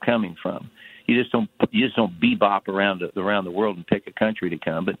where you're coming from. You just don't bebop around the world and pick a country to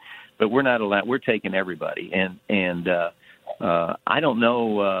come. But we're not allowed. We're taking everybody. And I don't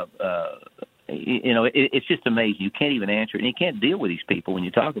know. It's just amazing. You can't even answer it, and you can't deal with these people when you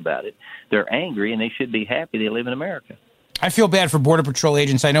talk about it. They're angry, and they should be happy they live in America. I feel bad for Border Patrol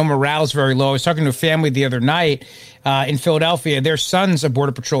agents. I know morale is very low. I was talking to a family the other night in Philadelphia. Their son's a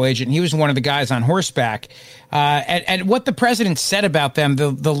Border Patrol agent, and he was one of the guys on horseback. And what the president said about them,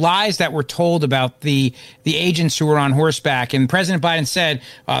 the lies that were told about the agents who were on horseback, and President Biden said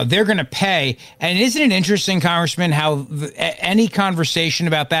they're going to pay. And isn't it interesting, Congressman, how any conversation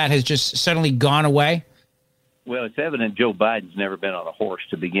about that has just suddenly gone away? Well, it's evident Joe Biden's never been on a horse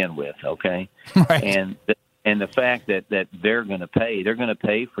to begin with, okay? Right. And the fact that they're going to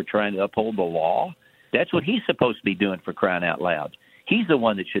pay for trying to uphold the law, that's what he's supposed to be doing, for crying out loud. He's the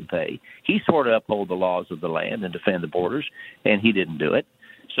one that should pay. He sort of uphold the laws of the land and defend the borders, and he didn't do it.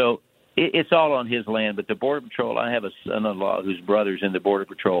 So it's all on his land. But the Border Patrol, I have a son-in-law whose brother's in the Border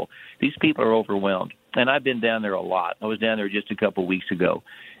Patrol. These people are overwhelmed, and I've been down there a lot. I was down there just a couple of weeks ago,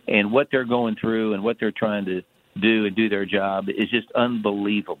 and what they're going through and what they're trying to do and do their job is just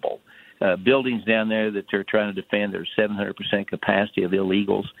unbelievable. Buildings down there that they're trying to defend, there's 700% capacity of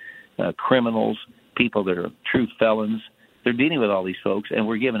illegals, criminals, people that are true felons. They're dealing with all these folks, and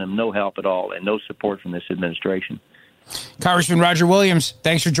we're giving them no help at all and no support from this administration. Congressman Roger Williams,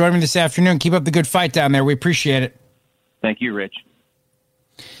 thanks for joining me this afternoon. Keep up the good fight down there. We appreciate it. Thank you, Rich.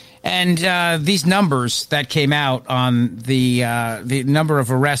 And these numbers that came out on the number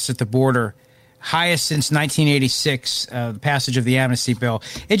of arrests at the border, highest since 1986, the passage of the amnesty bill.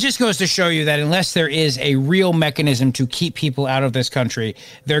 It just goes to show you that unless there is a real mechanism to keep people out of this country,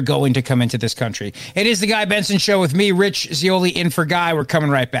 they're going to come into this country. It is the Guy Benson Show with me, Rich Zeoli, in for Guy. We're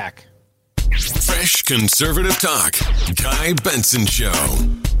coming right back. Fresh conservative talk. Guy Benson Show.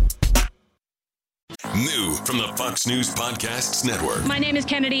 New from the Fox News Podcasts Network. My name is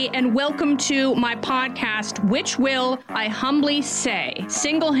Kennedy, and welcome to my podcast, which will, I humbly say,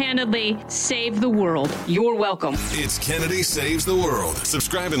 single-handedly save the world. You're welcome. It's Kennedy Saves the World.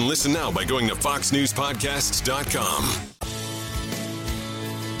 Subscribe and listen now by going to foxnewspodcasts.com.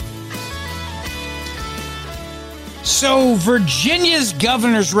 So Virginia's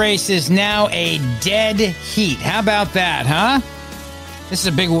governor's race is now a dead heat. How about that, huh? This is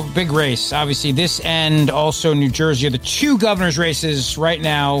a big race. Obviously, this and also New Jersey are the two governor's races right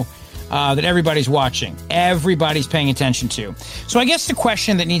now that everybody's watching. Everybody's paying attention to. So I guess the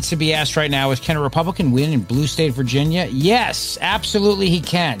question that needs to be asked right now is, can a Republican win in blue state Virginia? Yes, absolutely he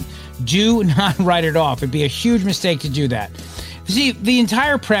can. Do not write it off. It'd be a huge mistake to do that. See, the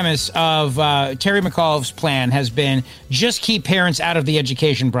entire premise of Terry McAuliffe's plan has been just keep parents out of the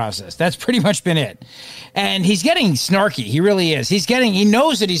education process. That's pretty much been it. And he's getting snarky. He really is. He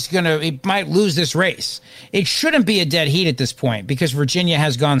knows that he might lose this race. It shouldn't be a dead heat at this point because Virginia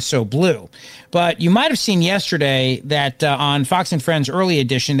has gone so blue. But you might have seen yesterday that on Fox and Friends early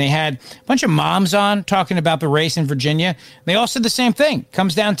edition, they had a bunch of moms on talking about the race in Virginia. They all said the same thing.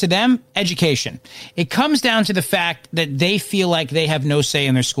 Comes down to them, education. It comes down to the fact that they feel like they have no say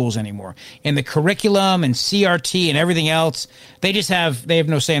in their schools anymore. In the curriculum and CRT and everything else, they have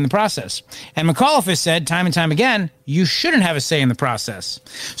no say in the process. And McAuliffe has said time and time again, you shouldn't have a say in the process.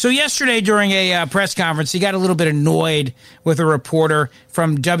 So yesterday during a press conference, he got a little bit annoyed with a reporter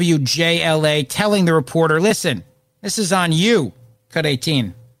from WJLA telling the reporter, listen, this is on you. Cut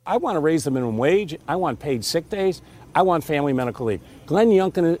 18. I want to raise the minimum wage. I want paid sick days. I want family medical leave. Glenn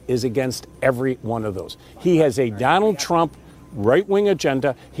Youngkin is against every one of those. He has a Donald Trump right-wing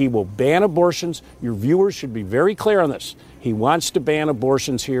agenda. He will ban abortions. Your viewers should be very clear on this. He wants to ban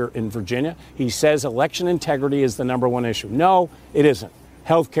abortions here in Virginia. He says election integrity is the number one issue. No, it isn't.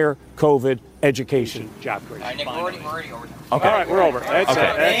 Healthcare, COVID, education, job creation. All right, Nick, we're already over. Okay. All right, we're over. That's it.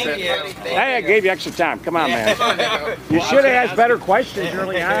 Thank you. Hey, I gave you extra time. Come on, man. You should have asked better questions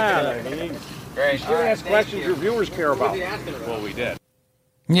early on. You should have asked questions your viewers care about. Well, we did.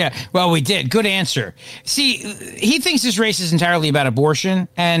 Yeah, well, we did. Good answer. See, he thinks this race is entirely about abortion,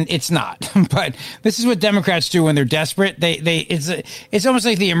 and it's not. But this is what Democrats do when they're desperate. It's almost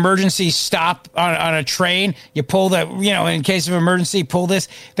like the emergency stop on a train. You pull in case of emergency, pull this.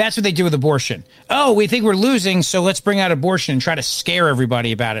 That's what they do with abortion. Oh, we think we're losing, so let's bring out abortion and try to scare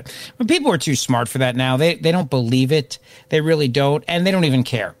everybody about it. But people are too smart for that now. They don't believe it. They really don't, and they don't even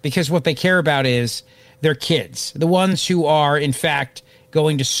care because what they care about is their kids, the ones who are, in fact,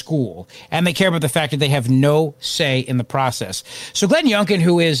 going to school, and they care about the fact that they have no say in the process. So Glenn Youngkin,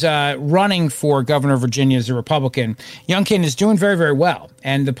 who is running for governor of Virginia as a Republican, Youngkin is doing very, very well,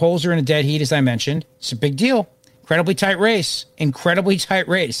 and the polls are in a dead heat, as I mentioned. It's a big deal. Incredibly tight race, and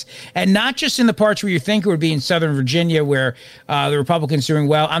not just in the parts where you think it would be in Southern Virginia where the Republicans are doing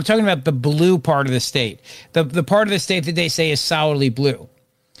well. I'm talking about the blue part of the state, the part of the state that they say is solidly blue.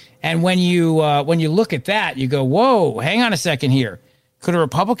 And when you look at that, you go, whoa, hang on a second here. Could a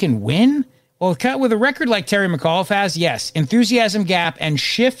Republican win? Well, with a record like Terry McAuliffe has, yes. Enthusiasm gap and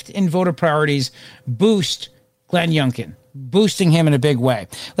shift in voter priorities boost Glenn Youngkin, boosting him in a big way.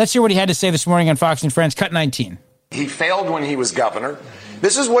 Let's hear what he had to say this morning on Fox and Friends. Cut 19. He failed when he was governor.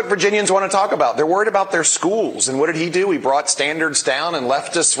 This is what Virginians want to talk about. They're worried about their schools. And what did he do? He brought standards down and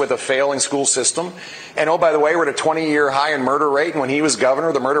left us with a failing school system. And oh, by the way, we're at a 20-year high in murder rate. And when he was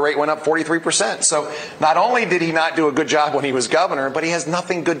governor, the murder rate went up 43%. So not only did he not do a good job when he was governor, but he has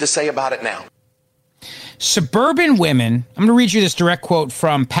nothing good to say about it now. Suburban women, I'm going to read you this direct quote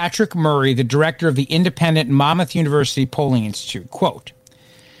from Patrick Murray, the director of the independent Monmouth University Polling Institute. Quote,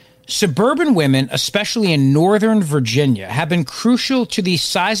 suburban women, especially in Northern Virginia, have been crucial to the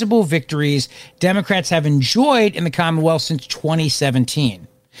sizable victories Democrats have enjoyed in the Commonwealth since 2017.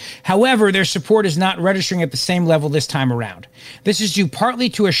 However, their support is not registering at the same level this time around. This is due partly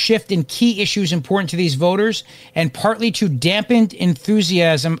to a shift in key issues important to these voters and partly to dampened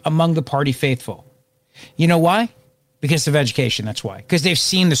enthusiasm among the party faithful. You know why? Because of education, that's why. Because they've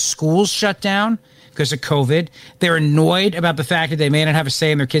seen the schools shut down because of COVID. They're annoyed about the fact that they may not have a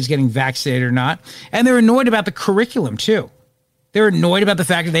say in their kids getting vaccinated or not. And they're annoyed about the curriculum, too. They're annoyed about the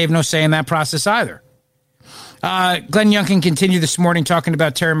fact that they have no say in that process either. Glenn Youngkin continued this morning talking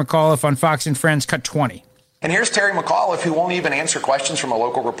about Terry McAuliffe on Fox and Friends, cut 20. And here's Terry McAuliffe, who won't even answer questions from a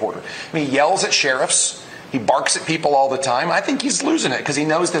local reporter. I mean, he yells at sheriffs. He barks at people all the time. I think he's losing it because he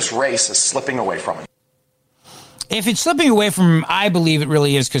knows this race is slipping away from him. If it's slipping away from, I believe it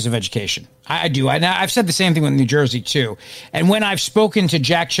really is because of education. I do. I've said the same thing with New Jersey, too. And when I've spoken to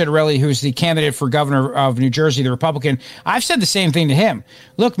Jack Ciattarelli, who's the candidate for governor of New Jersey, the Republican, I've said the same thing to him.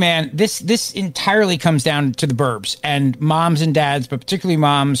 Look, man, this entirely comes down to the burbs and moms and dads, but particularly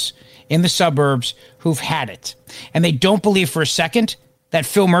moms in the suburbs who've had it. And they don't believe for a second that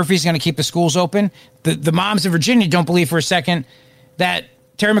Phil Murphy's going to keep the schools open. The moms in Virginia don't believe for a second that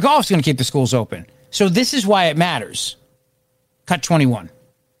Terry McAuliffe's going to keep the schools open. So this is why it matters. Cut 21.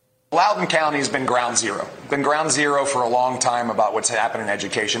 Loudoun County has been ground zero for a long time about what's happened in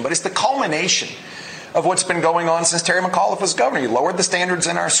education, but it's the culmination of what's been going on since Terry McAuliffe was governor. He lowered the standards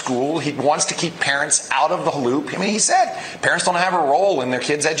in our school. He wants to keep parents out of the loop. I mean, he said parents don't have a role in their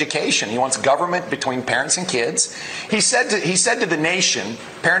kids' education. He wants government between parents and kids. He said to the nation,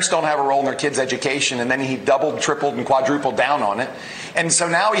 parents don't have a role in their kids' education, and then he doubled, tripled, and quadrupled down on it. And so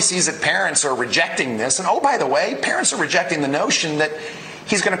now he sees that parents are rejecting this. And oh, by the way, parents are rejecting the notion that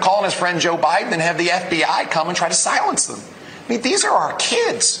he's going to call on his friend Joe Biden and have the FBI come and try to silence them. I mean, these are our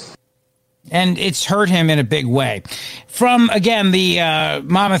kids. And it's hurt him in a big way. From, again, the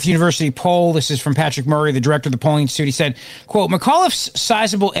Monmouth University poll, this is from Patrick Murray, the director of the polling institute. He said, quote, McAuliffe's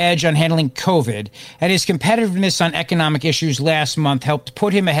sizable edge on handling COVID and his competitiveness on economic issues last month helped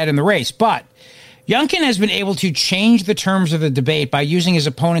put him ahead in the race. But Youngkin has been able to change the terms of the debate by using his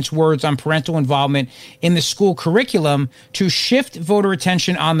opponent's words on parental involvement in the school curriculum to shift voter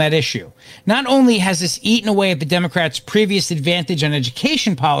attention on that issue. Not only has this eaten away at the Democrats' previous advantage on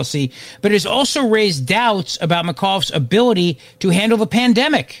education policy, but it has also raised doubts about McAuliffe's ability to handle the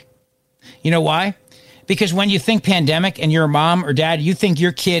pandemic. You know why? Because when you think pandemic and you're a mom or dad, you think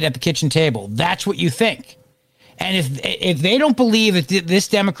your kid at the kitchen table. That's what you think. And if they don't believe that this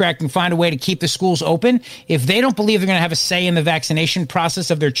Democrat can find a way to keep the schools open, if they don't believe they're going to have a say in the vaccination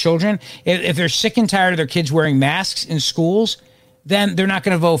process of their children, if they're sick and tired of their kids wearing masks in schools, then they're not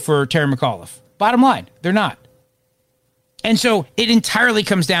going to vote for Terry McAuliffe. Bottom line, they're not. And so it entirely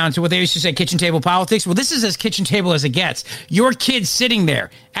comes down to what they used to say, kitchen table politics. Well, this is as kitchen table as it gets. Your kid sitting there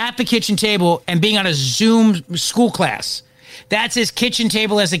at the kitchen table and being on a Zoom school class. That's as kitchen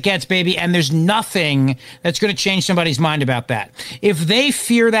table as it gets, baby, and there's nothing that's going to change somebody's mind about that. If they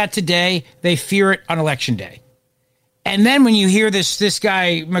fear that today, they fear it on Election Day. And then when you hear this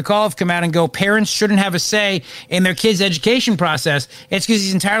guy, McAuliffe, come out and go, parents shouldn't have a say in their kids' education process, it's because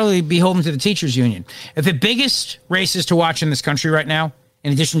he's entirely beholden to the teachers' union. If the biggest races to watch in this country right now,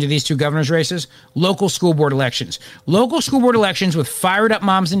 in addition to these two governor's races, local school board elections. Local school board elections with fired up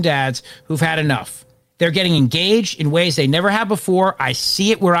moms and dads who've had enough. They're getting engaged in ways they never have before. I see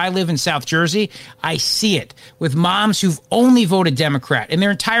it where I live in South Jersey. I see it with moms who've only voted Democrat in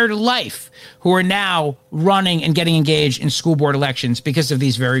their entire life who are now running and getting engaged in school board elections because of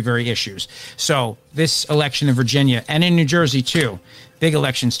these very, very issues. So this election in Virginia and in New Jersey, too, big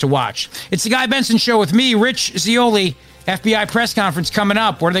elections to watch. It's the Guy Benson Show with me, Rich Zeoli. FBI press conference coming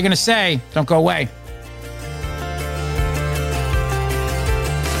up. What are they going to say? Don't go away.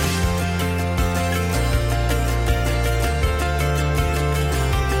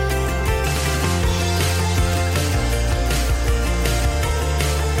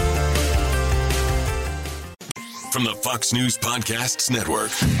 From the Fox News Podcasts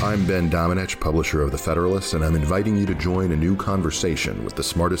Network. I'm Ben Domenech, publisher of The Federalist, and I'm inviting you to join a new conversation with the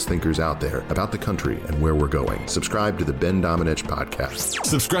smartest thinkers out there about the country and where we're going. Subscribe to the Ben Domenech Podcast.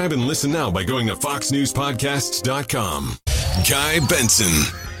 Subscribe and listen now by going to foxnewspodcasts.com. Guy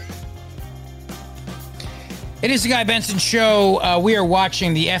Benson. It is the Guy Benson Show. We are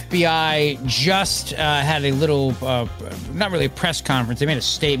watching the FBI just had a little, not really a press conference. They made a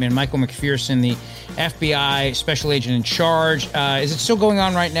statement. Michael McPherson, the FBI special agent in charge. Is it still going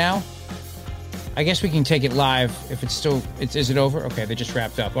on right now? I guess we can take it live if it's still, is it over? Okay, they just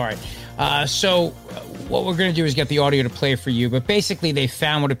wrapped up. All right. So what we're going to do is get the audio to play for you. But basically, they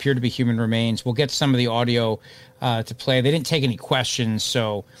found what appeared to be human remains. We'll get some of the audio to play. They didn't take any questions,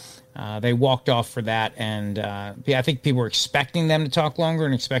 so... they walked off for that, and I think people were expecting them to talk longer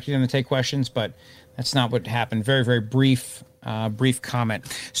and expecting them to take questions, but that's not what happened. Very, very brief comment.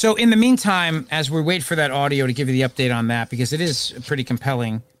 So in the meantime, as we wait for that audio to give you the update on that, because it is pretty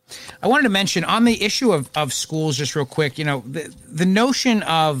compelling, I wanted to mention on the issue of schools, just real quick, you know, the notion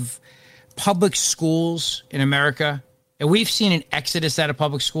of public schools in America, and we've seen an exodus out of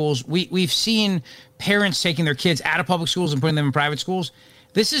public schools. We've seen parents taking their kids out of public schools and putting them in private schools.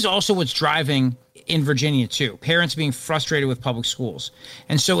 This is also what's driving in Virginia, too. Parents being frustrated with public schools.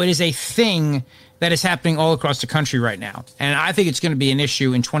 And so it is a thing that is happening all across the country right now. And I think it's going to be an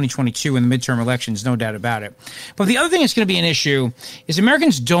issue in 2022 in the midterm elections, no doubt about it. But the other thing that's going to be an issue is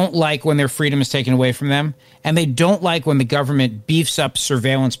Americans don't like when their freedom is taken away from them, and they don't like when the government beefs up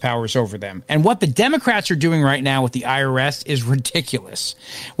surveillance powers over them. And what the Democrats are doing right now with the IRS is ridiculous.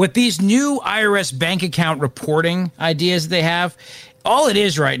 With these new IRS bank account reporting ideas they have, all it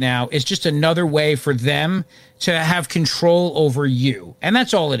is right now is just another way for them to have control over you. And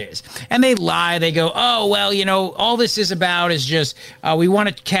that's all it is. And they lie. They go, oh, well, you know, all this is about is just we want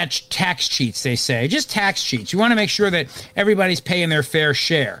to catch tax cheats, they say. Just tax cheats. You want to make sure that everybody's paying their fair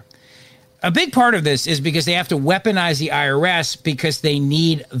share. A big part of this is because they have to weaponize the IRS because they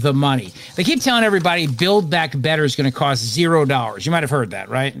need the money. They keep telling everybody Build Back Better is going to cost $0. You might have heard that,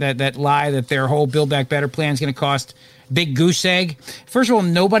 right? That lie that their whole Build Back Better plan is going to cost big goose egg. First of all,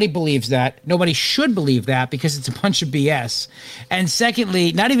 nobody believes that. Nobody should believe that because it's a bunch of BS. And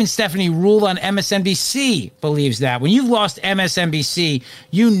secondly, not even Stephanie Ruhle on MSNBC believes that. When you've lost MSNBC,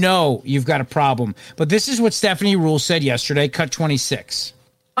 you know you've got a problem. But this is what Stephanie Ruhle said yesterday, cut 26.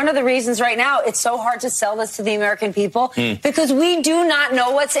 One of the reasons right now it's so hard to sell this to the American people because we do not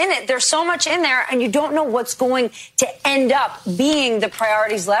know what's in it. There's so much in there and you don't know what's going to end up being the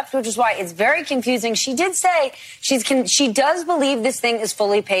priorities left, which is why it's very confusing. She did say she does believe this thing is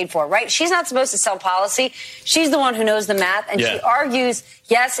fully paid for, right? She's not supposed to sell policy. She's the one who knows the math. And she argues,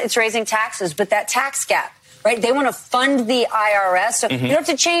 yes, it's raising taxes, but that tax gap, right? They want to fund the IRS. So you don't have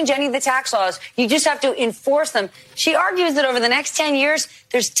to change any of the tax laws. You just have to enforce them. She argues that over the next 10 years,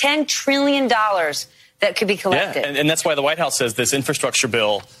 there's $10 trillion that could be collected. Yeah, and that's why the White House says this infrastructure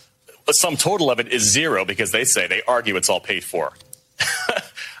bill, the sum total of it is zero because they argue it's all paid for.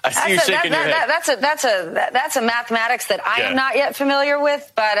 I see you shaking your head. That's a mathematics that I am not yet familiar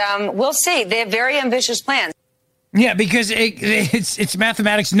with, but we'll see. They have very ambitious plans. Yeah, because it's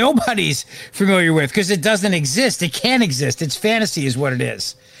mathematics nobody's familiar with because it doesn't exist. It can't exist. It's fantasy is what it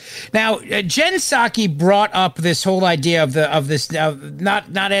is. Now, Jen Psaki brought up this whole idea of not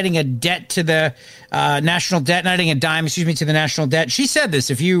adding a debt to the national debt, not adding a dime, to the national debt. She said this,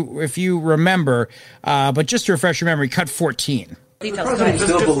 if you remember, but just to refresh your memory, cut 14. The president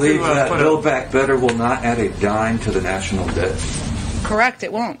still believe that Build Back Better will not add a dime to the national debt? Correct,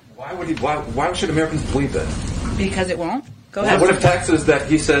 it won't. Why should Americans believe that? Because it won't. Go ahead. What if taxes that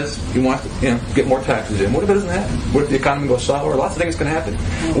he says you want to get more taxes in? What if it doesn't happen? What if the economy goes sour? Lots of things can happen.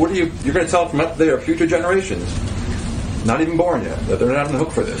 What you're going to tell from up there future generations, not even born yet, that they're not on the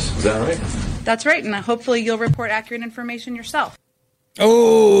hook for this? Is that right? That's right, and hopefully you'll report accurate information yourself.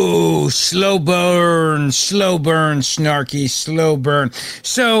 Oh, slow burn, snarky, slow burn.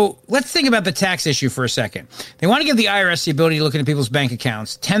 So let's think about the tax issue for a second. They want to give the IRS the ability to look into people's bank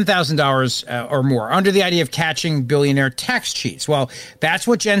accounts, $10,000 or more, under the idea of catching billionaire tax cheats. Well, that's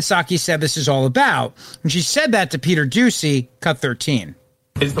what Jen Psaki said this is all about. And she said that to Peter Doocy, cut 13.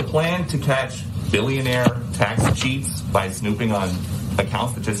 Is the plan to catch billionaire tax cheats by snooping on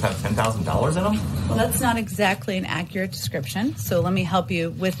accounts that just have $10,000 in them? Well, that's not exactly an accurate description. So let me help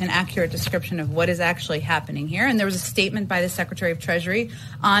you with an accurate description of what is actually happening here. And there was a statement by the Secretary of Treasury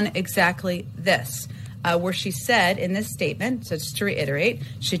on exactly this, where she said in this statement, so just to reiterate,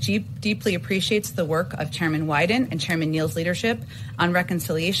 she deeply appreciates the work of Chairman Wyden and Chairman Neal's leadership on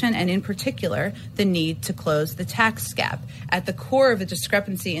reconciliation and, in particular, the need to close the tax gap. At the core of the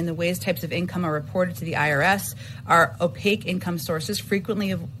discrepancy in the ways types of income are reported to the IRS are opaque income sources,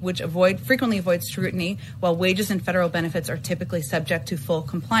 frequently avoid scrutiny, while wages and federal benefits are typically subject to full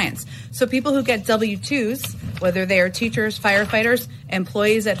compliance. So people who get W-2s, whether they are teachers, firefighters,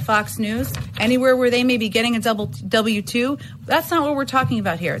 employees at Fox News, anywhere where they may be getting a W-2, that's not what we're talking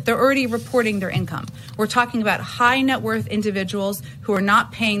about here. They're already reporting their income. We're talking about high net worth individuals who are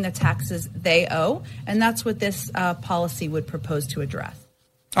not paying the taxes they owe, and that's what this policy would propose to address.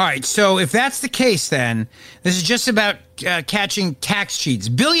 All right, so if that's the case, then this is just about catching tax cheats,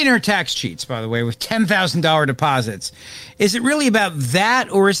 billionaire tax cheats, by the way, with $10,000 deposits. Is it really about that,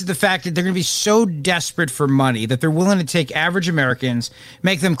 or is it the fact that they're going to be so desperate for money that they're willing to take average Americans,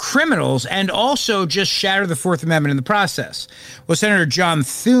 make them criminals, and also just shatter the Fourth Amendment in the process? Well, Senator John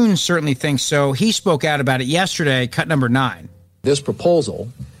Thune certainly thinks so. He spoke out about it yesterday, cut number 9. This proposal,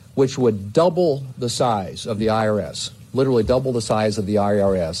 which would double the size of the IRS, literally double the size of the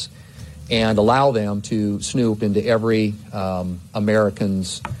IRS, and allow them to snoop into every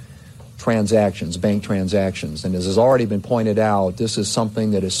American's transactions, bank transactions. And as has already been pointed out, this is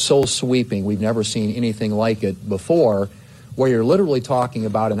something that is so sweeping, we've never seen anything like it before, where you're literally talking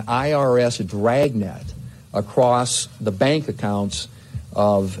about an IRS dragnet across the bank accounts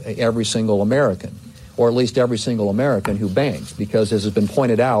of every single American, or at least every single American who banks, because as has been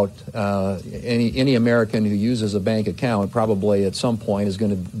pointed out, any American who uses a bank account probably at some point is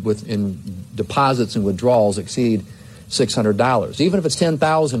going to, in deposits and withdrawals, exceed $600. Even if it's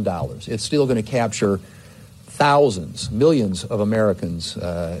 $10,000, it's still going to capture thousands, millions of Americans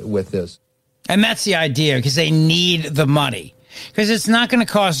with this. And that's the idea, because they need the money. Because it's not going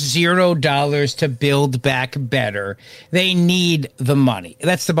to cost $0 to build back better. They need the money.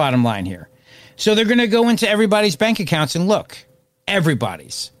 That's the bottom line here. So they're going to go into everybody's bank accounts and look.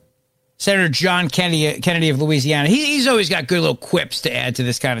 Everybody's. Senator John Kennedy of Louisiana. He's always got good little quips to add to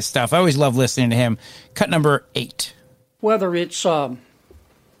this kind of stuff. I always love listening to him. Cut number 8. Whether it's $600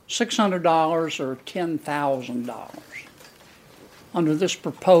 or $10,000, under this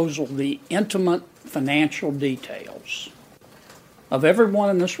proposal, the intimate financial details of everyone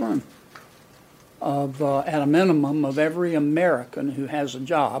in this room, of at a minimum of every American who has a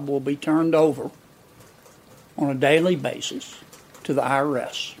job, will be turned over on a daily basis to the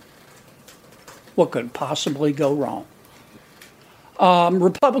IRS. What could possibly go wrong?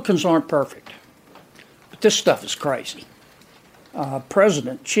 Republicans aren't perfect, but this stuff is crazy.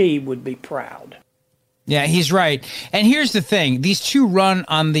 President Xi would be proud. Yeah, he's right. And here's the thing. These two run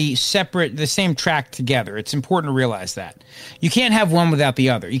on the same track together. It's important to realize that. You can't have one without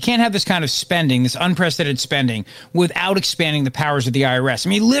the other. You can't have this kind of spending, this unprecedented spending, without expanding the powers of the IRS. I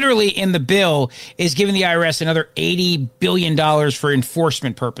mean, literally in the bill is giving the IRS another $80 billion for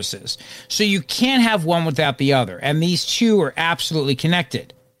enforcement purposes. So you can't have one without the other. And these two are absolutely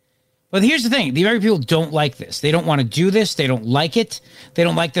connected. But here's the thing. The American people don't like this. They don't want to do this. They don't like it. They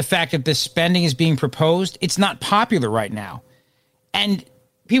don't like the fact that this spending is being proposed. It's not popular right now. And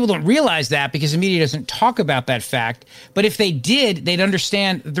people don't realize that because the media doesn't talk about that fact. But if they did, they'd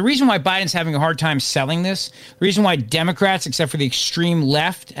understand the reason why Biden's having a hard time selling this, the reason why Democrats, except for the extreme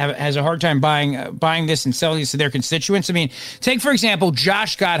left, has a hard time buying this and selling this to their constituents. I mean, take, for example,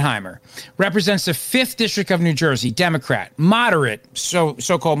 Josh Gottheimer, represents the 5th District of New Jersey, Democrat, moderate,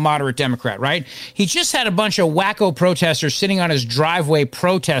 so-called moderate Democrat, right? He just had a bunch of wacko protesters sitting on his driveway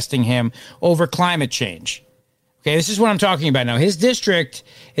protesting him over climate change. Okay, this is what I'm talking about now. His district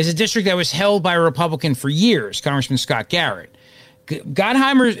is a district that was held by a Republican for years, Congressman Scott Garrett.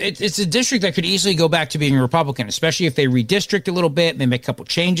 Gottheimer, it's a district that could easily go back to being a Republican, especially if they redistrict a little bit, they make a couple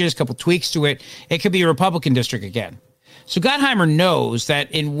changes, a couple tweaks to it. It could be a Republican district again. So Gottheimer knows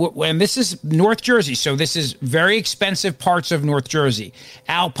that and this is North Jersey, so this is very expensive parts of North Jersey.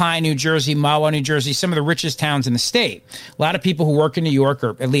 Alpine, New Jersey, Mahwah, New Jersey, some of the richest towns in the state. A lot of people who work in New York,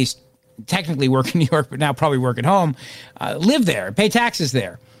 or at least technically work in New York, but now probably work at home, live there, pay taxes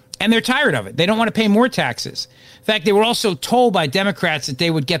there. And they're tired of it. They don't want to pay more taxes. In fact, they were also told by Democrats that they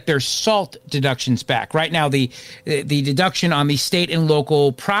would get their SALT deductions back. Right now, the deduction on the state and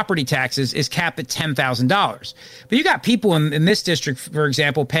local property taxes is capped at $10,000. But you got people in this district, for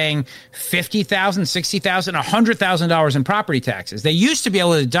example, paying $50,000, $60,000, $100,000 in property taxes. They used to be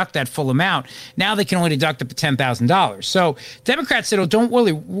able to deduct that full amount. Now they can only deduct up to $10,000. So Democrats said, "Oh, don't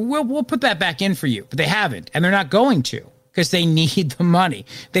worry, we'll put that back in for you." But they haven't, and they're not going to. Because they need the money.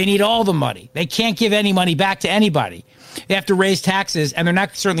 They need all the money. They can't give any money back to anybody. They have to raise taxes, and they're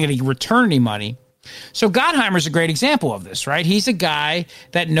not certainly going to return any money. So Gottheimer's a great example of this, right? He's a guy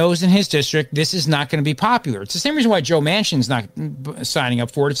that knows in his district this is not going to be popular. It's the same reason why Joe Manchin's not signing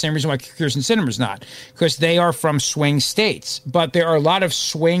up for it. It's the same reason why Kyrsten Sinema's not, because they are from swing states. But there are a lot of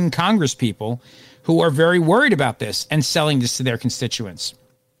swing Congress people who are very worried about this and selling this to their constituents.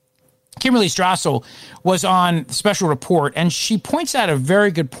 Kimberly Strassel was on Special Report, and she points out a very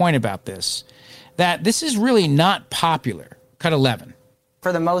good point about this, that this is really not popular. Cut 11.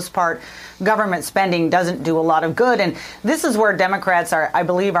 For the most part, government spending doesn't do a lot of good. And this is where Democrats are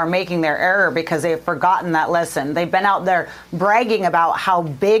making their error, because they've forgotten that lesson. They've been out there bragging about how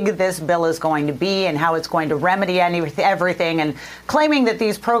big this bill is going to be and how it's going to remedy everything, and claiming that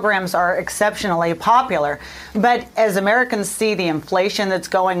these programs are exceptionally popular. But as Americans see the inflation that's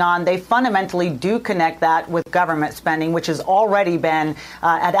going on, they fundamentally do connect that with government spending, which has already been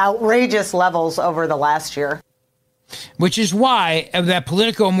at outrageous levels over the last year. Which is why that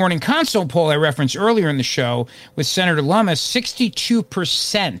Politico Morning Consult poll I referenced earlier in the show with Senator Lummis,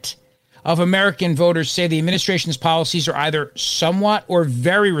 62% of American voters say the administration's policies are either somewhat or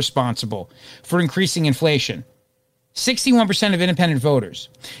very responsible for increasing inflation. 61% of independent voters.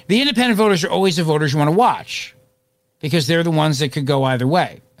 The independent voters are always the voters you want to watch, because they're the ones that could go either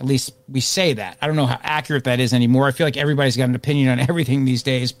way. At least we say that. I don't know how accurate that is anymore. I feel like everybody's got an opinion on everything these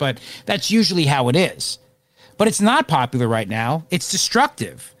days, but that's usually how it is. But it's not popular right now. It's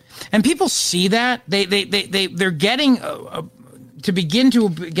destructive. And people see that. They're getting to begin to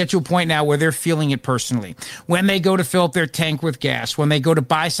get to a point now where they're feeling it personally. When they go to fill up their tank with gas, when they go to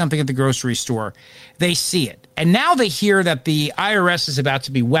buy something at the grocery store, they see it. And now they hear that the IRS is about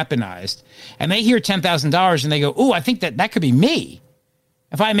to be weaponized, and they hear $10,000 and they go, ooh, I think that could be me.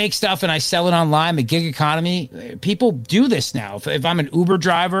 If I make stuff and I sell it online, the gig economy, people do this now. If I'm an Uber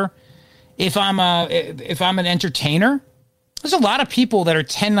driver, if I'm an entertainer, there's a lot of people that are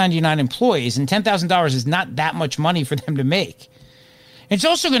 1099 employees, and $10,000 is not that much money for them to make. It's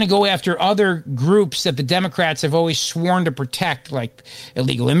also going to go after other groups that the Democrats have always sworn to protect, like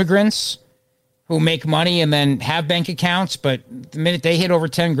illegal immigrants who make money and then have bank accounts. But the minute they hit over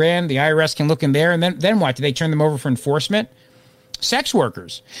 10 grand, the IRS can look in there. And then what? Do they turn them over for enforcement? Sex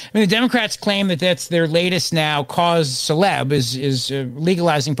workers. I mean, the Democrats claim that that's their latest now cause celeb is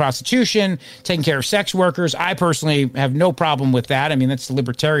legalizing prostitution, taking care of sex workers. I personally have no problem with that. I mean, that's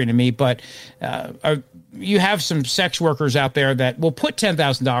libertarian to me. But you have some sex workers out there that will put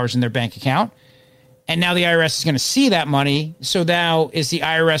 $10,000 in their bank account, and now the IRS is going to see that money. So now is the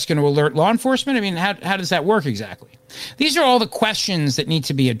IRS going to alert law enforcement? I mean, how does that work exactly? These are all the questions that need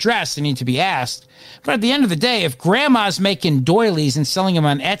to be addressed and need to be asked. But at the end of the day, if grandma's making doilies and selling them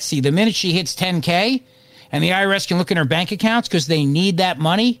on Etsy, the minute she hits 10K and the IRS can look in her bank accounts because they need that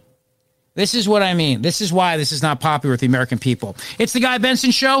money, this is what I mean. This is why this is not popular with the American people. It's the Guy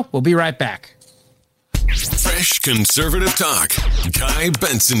Benson Show. We'll be right back. Fresh conservative talk. Guy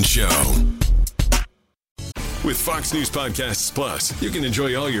Benson Show. With Fox News Podcasts Plus, you can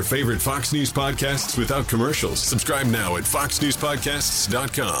enjoy all your favorite Fox News podcasts without commercials. Subscribe now at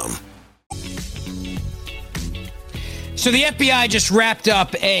foxnewspodcasts.com. So the FBI just wrapped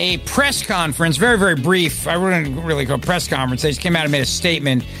up a press conference, very, very brief. I wouldn't really call it a press conference. They just came out and made a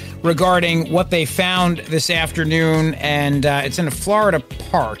statement regarding what they found this afternoon, and it's in a Florida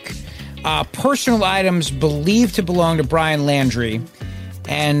park. Personal items believed to belong to Brian Laundrie,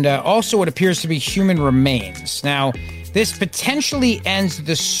 and also what appears to be human remains. Now, this potentially ends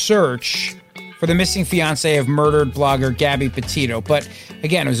the search for the missing fiancé of murdered blogger Gabby Petito. But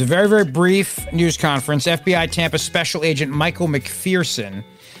again, it was a very, very brief news conference. FBI Tampa Special Agent Michael McPherson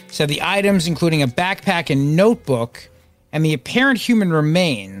said the items, including a backpack and notebook, and the apparent human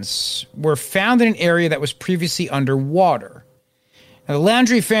remains, were found in an area that was previously underwater. Now, the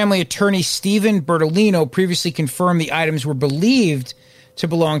Laundrie family attorney Stephen Bertolino previously confirmed the items were believed to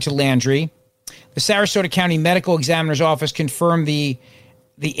belong to Laundrie. The Sarasota County Medical Examiner's Office confirmed the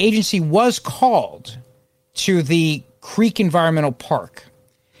agency was called to the Creek Environmental Park.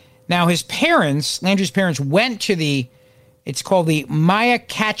 Now, his parents, Landry's parents, went to it's called the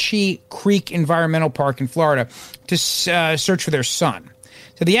Myakatchee Creek Environmental Park in Florida to search for their son.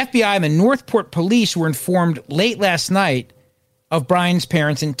 So the FBI and the Northport police were informed late last night of Brian's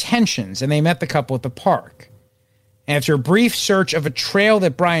parents' intentions, and they met the couple at the park. After a brief search of a trail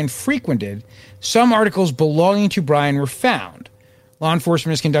that Brian frequented, some articles belonging to Brian were found. Law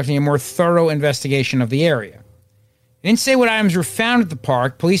enforcement is conducting a more thorough investigation of the area. They didn't say what items were found at the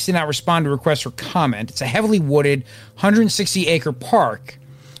park. Police did not respond to requests for comment. It's a heavily wooded, 160-acre park,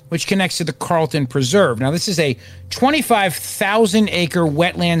 which connects to the Carlton Preserve. Now, this is a 25,000-acre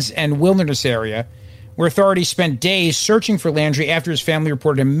wetlands and wilderness area where authorities spent days searching for Laundrie after his family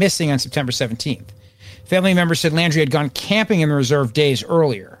reported him missing on September 17th. Family members said Laundrie had gone camping in the reserve days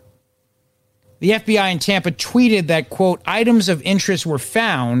earlier. The FBI in Tampa tweeted that, quote, items of interest were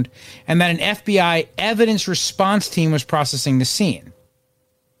found and that an FBI evidence response team was processing the scene.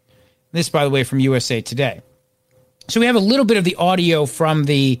 This, by the way, from USA Today. So we have a little bit of the audio from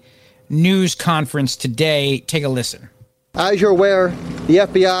the news conference today. Take a listen. As you're aware, the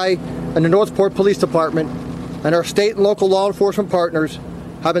FBI and the Northport Police Department and our state and local law enforcement partners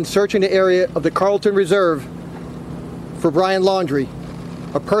have been searching the area of the Carlton Reserve for Brian Laundrie,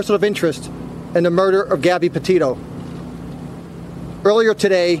 a person of interest in the murder of Gabby Petito. Earlier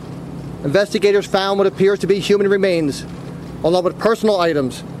today, investigators found what appears to be human remains, along with personal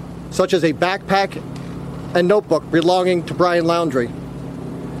items such as a backpack and notebook belonging to Brian Laundrie.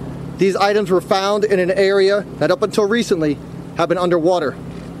 These items were found in an area that up until recently had been underwater.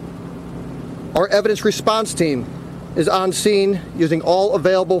 Our evidence response team is on scene using all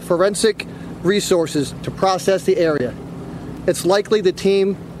available forensic resources to process the area. It's likely the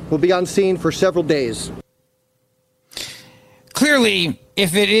team will be on scene for several days. Clearly,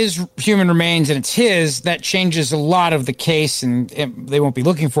 if it is human remains and it's his, that changes a lot of the case, and they won't be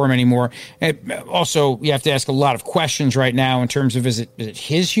looking for him anymore. Also, you have to ask a lot of questions right now in terms of is it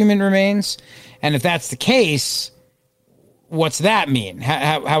his human remains? And if that's the case, what's that mean?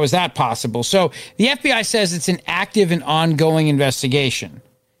 How is that possible? So the FBI says it's an active and ongoing investigation.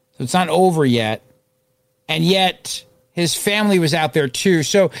 So it's not over yet. And yet His family was out there too.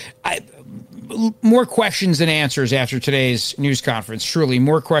 So more questions than answers after today's news conference. Truly,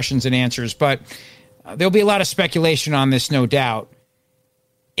 more questions than answers. But there'll be a lot of speculation on this, no doubt.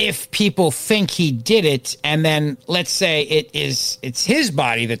 If people think he did it, and then let's say it's his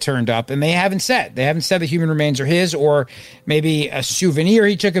body that turned up, and they haven't said the human remains are his, or maybe a souvenir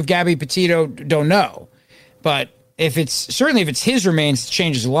he took of Gabby Petito, don't know. But if it's his remains, it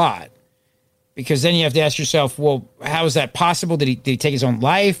changes a lot, because then you have to ask yourself, well, how is that possible? Did he take his own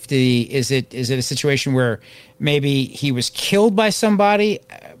life? Is it a situation where maybe he was killed by somebody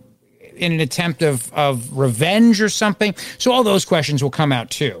in an attempt of revenge or something? So all those questions will come out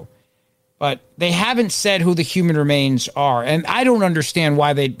too. But they haven't said who the human remains are. And I don't understand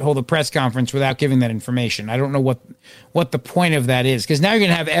why they hold a press conference without giving that information. I don't know what the point of that is. Because now you're going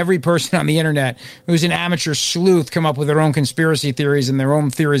to have every person on the internet who's an amateur sleuth come up with their own conspiracy theories and their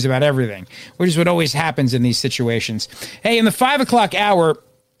own theories about everything, which is what always happens in these situations. Hey, in the 5 o'clock hour,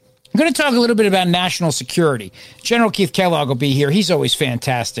 I'm going to talk a little bit about national security. General Keith Kellogg will be here. He's always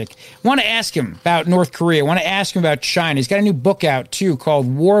fantastic. I want to ask him about North Korea. I want to ask him about China. He's got a new book out, too,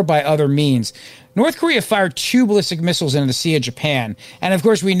 called War by Other Means. North Korea fired 2 ballistic missiles into the Sea of Japan. And, of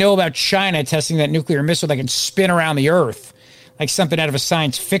course, we know about China testing that nuclear missile that can spin around the Earth like something out of a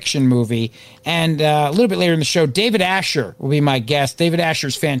science fiction movie. And a little bit later in the show, David Asher will be my guest. David Asher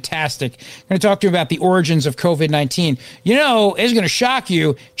is fantastic. I'm going to talk to him about the origins of COVID-19. You know, it's going to shock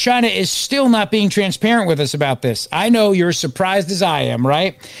you. China is still not being transparent with us about this. I know you're as surprised as I am,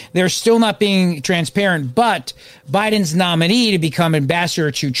 right? They're still not being transparent, but Biden's nominee to become ambassador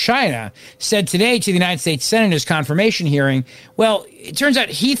to China said today to the United States Senate in his confirmation hearing, well, it turns out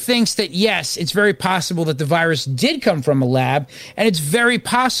he thinks that, yes, it's very possible that the virus did come from a lab, and it's very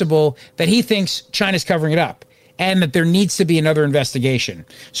possible that he thinks China's covering it up and that there needs to be another investigation.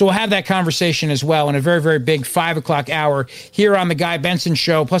 So we'll have that conversation as well in a very, very big 5 o'clock hour here on the Guy Benson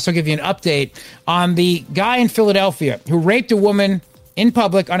Show. Plus, I'll give you an update on the guy in Philadelphia who raped a woman in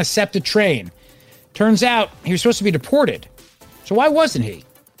public on a SEPTA train. Turns out he was supposed to be deported. So why wasn't he?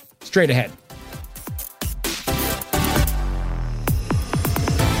 Straight ahead.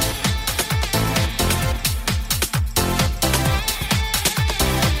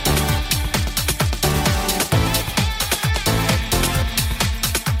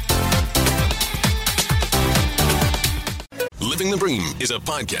 Living the Bream is a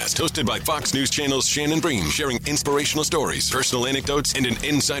podcast hosted by Fox News Channel's Shannon Bream, sharing inspirational stories, personal anecdotes, and an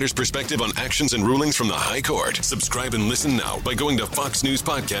insider's perspective on actions and rulings from the High Court. Subscribe and listen now by going to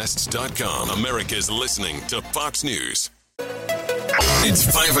foxnewspodcasts.com. America's listening to Fox News. It's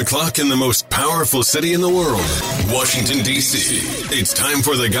 5 o'clock in the most powerful city in the world, Washington, D.C. It's time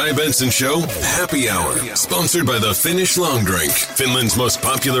for the Guy Benson Show Happy Hour, sponsored by the Finnish Long Drink. Finland's most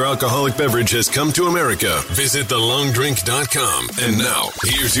popular alcoholic beverage has come to America. Visit thelongdrink.com. And now,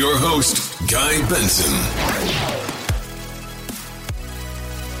 here's your host, Guy Benson.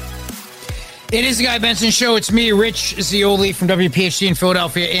 It is the Guy Benson Show. It's me, Rich Zeoli from WPHT in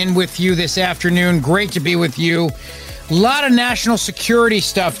Philadelphia, in with you this afternoon. Great to be with you. A lot of national security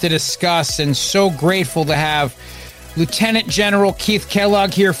stuff to discuss, and so grateful to have Lieutenant General Keith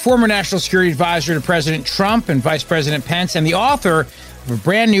Kellogg here, former national security advisor to President Trump and Vice President Pence, and the author of a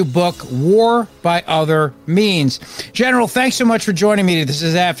brand new book, War by Other Means. General, thanks so much for joining me this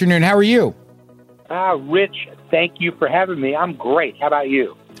afternoon. How are you? Rich, thank you for having me. I'm great. How about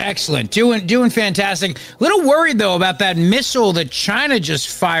you? Excellent. Doing fantastic. A little worried, though, about that missile that China just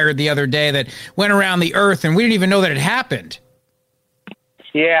fired the other day that went around the Earth, and we didn't even know that it happened.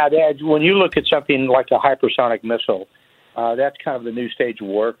 Yeah, when you look at something like a hypersonic missile, that's kind of the new stage of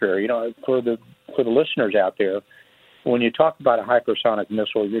warfare. You know, for the listeners out there, when you talk about a hypersonic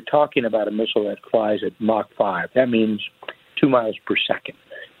missile, you're talking about a missile that flies at Mach 5. That means 2 miles per second.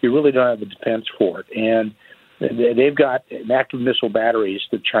 You really don't have a defense for it. And they've got active missile batteries,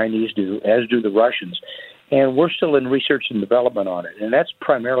 the Chinese do, as do the Russians. And we're still in research and development on it. And that's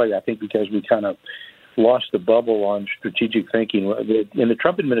primarily, I think, because we kind of lost the bubble on strategic thinking. In the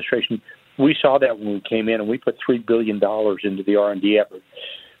Trump administration, we saw that when we came in, and we put $3 billion into the R&D effort.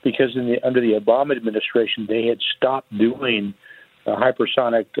 Because under the Obama administration, they had stopped doing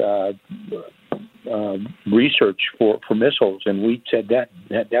hypersonic research for missiles, and we said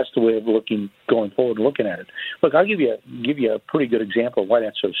that's the way of going forward and looking at it. Look, I'll give you a pretty good example of why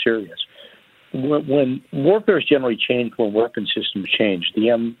that's so serious. When warfare is generally changed, when weapon systems change,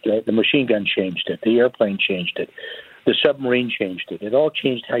 the machine gun changed it, the airplane changed it, the submarine changed it. It all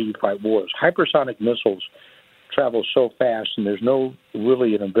changed how you fight wars. Hypersonic missiles travel so fast, and there's no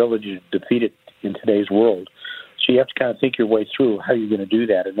really an ability to defeat it in today's world. So you have to kind of think your way through how you're going to do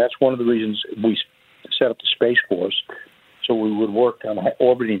that. And that's one of the reasons we set up the Space Force, so we would work on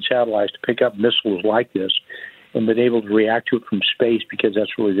orbiting satellites to pick up missiles like this and been able to react to it from space, because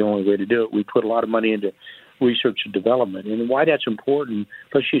that's really the only way to do it. We put a lot of money into research and development. And why that's important,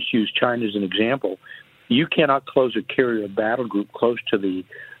 let's just use China as an example. You cannot close a carrier battle group close to the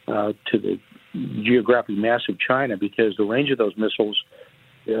geographic mass of China, because the range of those missiles,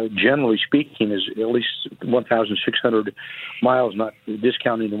 generally speaking, is at least 1,600 miles, not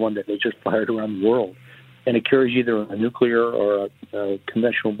discounting the one that they just fired around the world. And it carries either a nuclear or a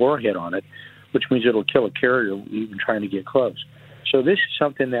conventional warhead on it, which means it'll kill a carrier even trying to get close. So this is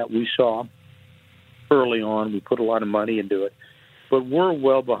something that we saw early on. We put a lot of money into it. But we're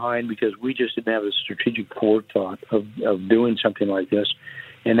well behind because we just didn't have a strategic forethought of doing something like this.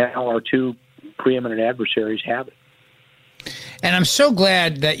 And now our two preeminent adversaries have it. And I'm so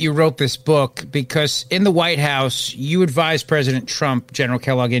glad that you wrote this book, because in the White House, you advised President Trump, General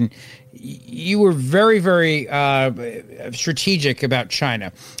Kellogg, and you were very, very strategic about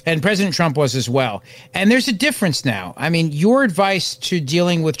China. And President Trump was as well. And there's a difference now. I mean, your advice to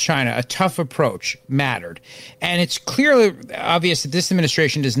dealing with China, a tough approach, mattered. And it's clearly obvious that this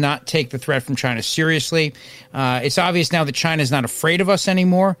administration does not take the threat from China seriously. It's obvious now that China is not afraid of us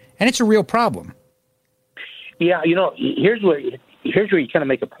anymore, and it's a real problem. Yeah, here's where you kind of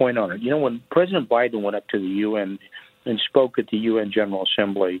make a point on it. When President Biden went up to the UN and spoke at the UN General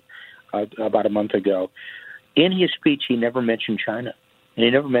Assembly about a month ago, in his speech he never mentioned China, and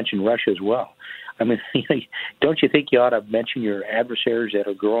he never mentioned Russia as well. I mean, don't you think you ought to mention your adversaries that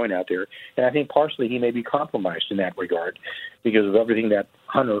are growing out there? And I think partially he may be compromised in that regard because of everything that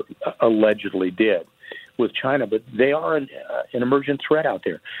Hunter allegedly did with China, but they are an emergent threat out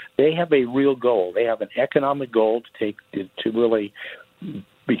there. They have a real goal. They have an economic goal to really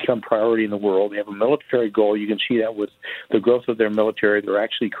become priority in the world. They have a military goal. You can see that with the growth of their military. They're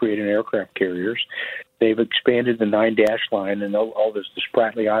actually creating aircraft carriers. They've expanded the 9-dash line and all this, the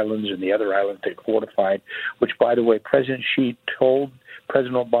Spratly Islands and the other islands they fortified, which, by the way, President Xi told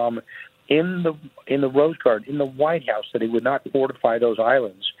President Obama in the Rose Garden, in the White House, that he would not fortify those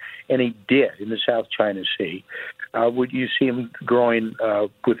islands, and he did in the South China Sea. Would you see him growing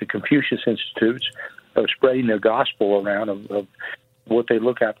with the Confucius Institutes, spreading their gospel around of what they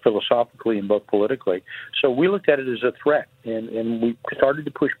look at philosophically and both politically. So we looked at it as a threat, and we started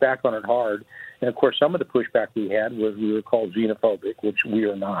to push back on it hard. And, of course, some of the pushback we had was we were called xenophobic, which we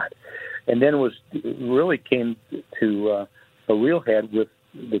are not. And then really came to a real head with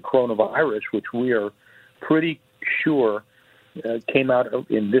the coronavirus, which we are pretty sure came out of,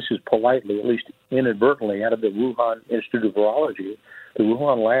 and this is politely, at least inadvertently, out of the Wuhan Institute of Virology, the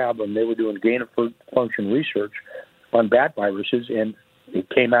Wuhan lab, and they were doing gain-of-function research on bat viruses, and it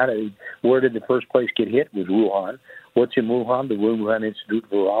came out of where did the first place get hit was Wuhan. What's in Wuhan? The Wuhan Institute of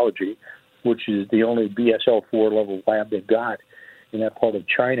Virology, which is the only BSL-4 level lab they've got in that part of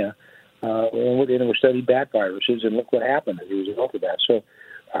China. And we studied bat viruses, and look what happened as a result of that. So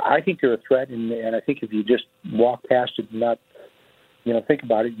I think they're a threat, and I think if you just walk past it and not think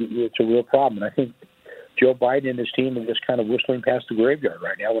about it, it's a real problem. And I think Joe Biden and his team are just kind of whistling past the graveyard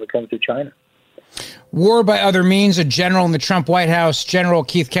right now when it comes to China. War by other means, a general in the Trump White House. General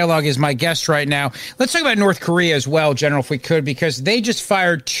Keith Kellogg is my guest right now. Let's talk about North Korea as well, General, if we could, because they just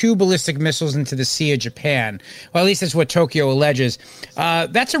fired 2 ballistic missiles into the Sea of Japan. Well, at least that's what Tokyo alleges.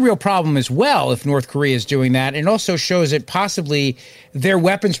 That's a real problem as well if North Korea is doing that. It also shows that possibly their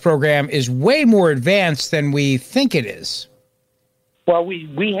weapons program is way more advanced than we think it is. Well, we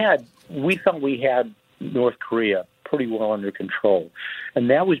thought we had North Korea pretty well under control. And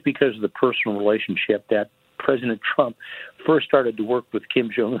that was because of the personal relationship that President Trump first started to work with Kim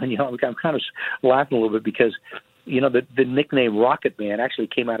Jong-un. I'm kind of laughing a little bit because, the nickname Rocket Man actually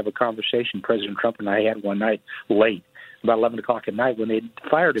came out of a conversation President Trump and I had one night late, about 11 o'clock at night, when they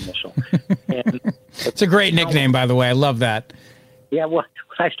fired a missile. And it's a great nickname, by the way. I love that. Yeah, well,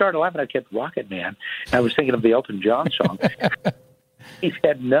 when I started laughing, I kept Rocket Man. I was thinking of the Elton John song. He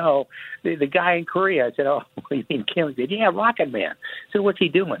said, no. The guy in Korea, I said, oh, what do you mean, Kim? He said, yeah, Rocket Man. I said, what's he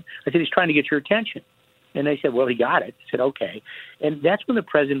doing? I said, he's trying to get your attention. And they said, well, he got it. I said, okay. And that's when the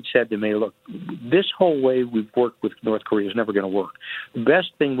president said to me, look, this whole way we've worked with North Korea is never going to work. The best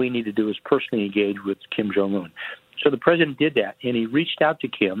thing we need to do is personally engage with Kim Jong-un. So the president did that, and he reached out to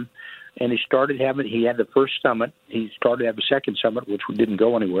Kim, and he had the first summit. He started to have a second summit, which didn't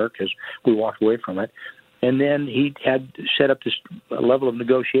go anywhere because we walked away from it. And then he had set up this level of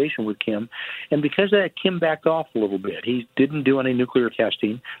negotiation with Kim. And because of that, Kim backed off a little bit. He didn't do any nuclear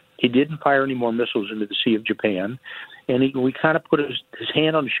testing. He didn't fire any more missiles into the Sea of Japan. And we kind of put his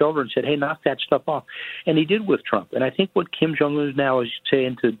hand on the shoulder and said, hey, knock that stuff off. And he did with Trump. And I think what Kim Jong-un now is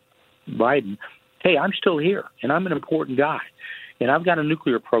saying to Biden, hey, I'm still here, and I'm an important guy. And I've got a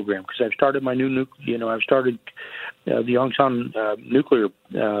nuclear program because I've started my I've started the Yongsan nuclear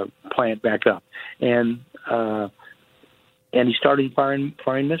plant back up, and he started firing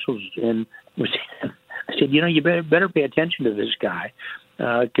missiles. And I said, you better pay attention to this guy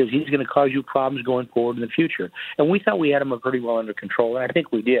because he's going to cause you problems going forward in the future. And we thought we had him pretty well under control, and I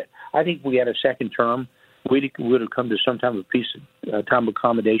think we did. I think we had a second term. We would have come to some type of time of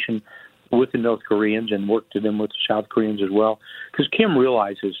accommodation with the North Koreans and worked to them with the South Koreans as well. Because Kim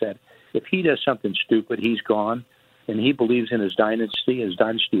realizes that if he does something stupid, he's gone, and he believes in his dynasty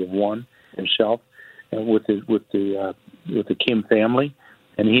of one himself, and with the Kim family,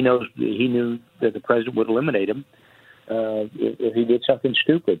 and he knew that the president would eliminate him if he did something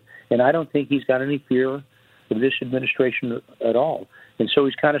stupid. And I don't think he's got any fear of this administration at all. And so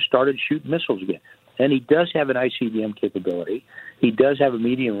he's kind of started shooting missiles again. And he does have an ICBM capability. He does have a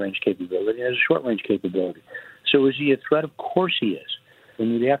medium-range capability and a short-range capability. So is he a threat? Of course he is.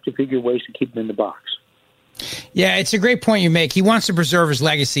 And you have to figure ways to keep him in the box. Yeah, it's a great point you make. He wants to preserve his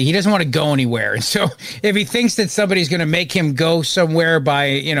legacy. He doesn't want to go anywhere. And so if he thinks that somebody's going to make him go somewhere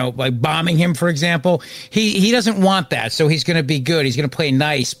by, like bombing him, for example, he doesn't want that. So he's going to be good. He's going to play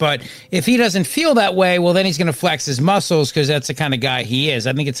nice. But if he doesn't feel that way, well, then he's going to flex his muscles because that's the kind of guy he is.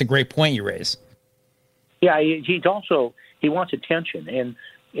 I think it's a great point you raise. Yeah, he wants attention.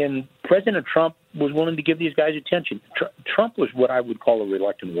 And President Trump was willing to give these guys attention. Trump was what I would call a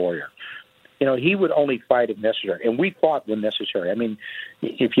reluctant warrior. He would only fight if necessary, and we fought when necessary. I mean,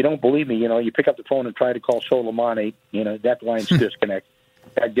 if you don't believe me, you pick up the phone and try to call Soleimani, that line's disconnected.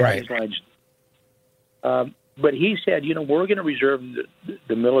 Right. Line's. But he said, we're going to reserve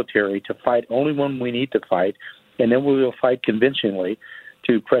the military to fight only when we need to fight, and then we will fight convincingly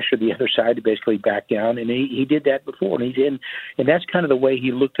to pressure the other side to basically back down. And he did that before, and that's kind of the way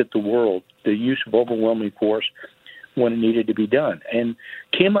he looked at the world, the use of overwhelming force when it needed to be done. And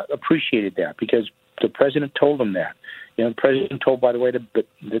Kim appreciated that because the president told him that. The president told, by the way,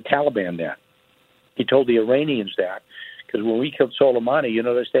 the Taliban that. He told the Iranians that because when we killed Soleimani,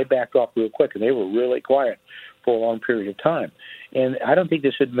 they backed off real quick, and they were really quiet for a long period of time. And I don't think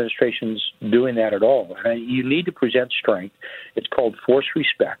this administration's doing that at all. You need to present strength. It's called force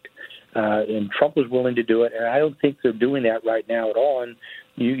respect. And Trump was willing to do it, and I don't think they're doing that right now at all. And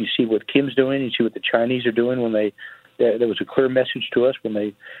you see what Kim's doing, you see what the Chinese are doing when there was a clear message to us when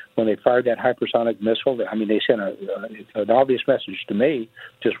they fired that hypersonic missile. I mean, they sent an obvious message to me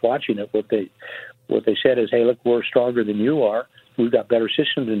just watching it. What they said is, hey, look, we're stronger than you are. We've got better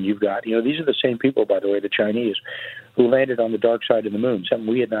systems than you've got. These are the same people, by the way, the Chinese, who landed on the dark side of the moon, something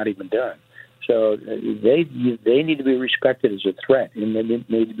we had not even done. So they need to be respected as a threat, and they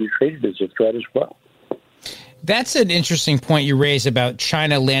need to be treated as a threat as well. That's an interesting point you raise about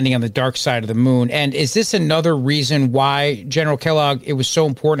China landing on the dark side of the moon. And is this another reason why, General Kellogg, it was so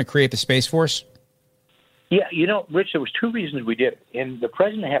important to create the Space Force? Yeah, Rich, there was two reasons we did it. And the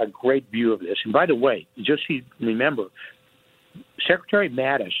president had a great view of this. And by the way, just so you remember, Secretary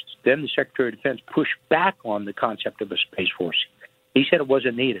Mattis, then the Secretary of Defense, pushed back on the concept of a Space Force. He said it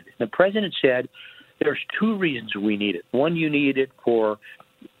wasn't needed. And the president said there's two reasons we need it. One, you need it for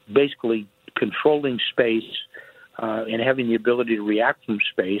basically controlling space and having the ability to react from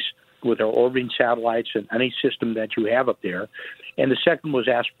space with our orbiting satellites and any system that you have up there. And the second was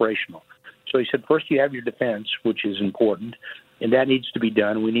aspirational. So he said, first you have your defense, which is important, and that needs to be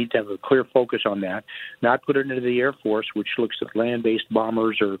done. We need to have a clear focus on that, not put it into the Air Force, which looks at land-based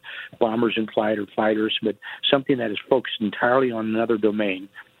bombers or bombers in flight or fighters, but something that is focused entirely on another domain,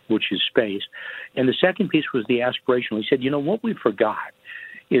 which is space. And the second piece was the aspirational. He said, what we forgot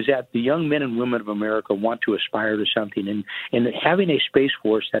is that the young men and women of America want to aspire to something, and having a Space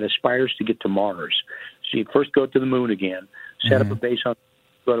Force that aspires to get to Mars. So you first go to the moon again, set up a base on,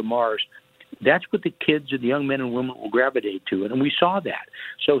 go to Mars. That's what the kids and the young men and women will gravitate to, and we saw that.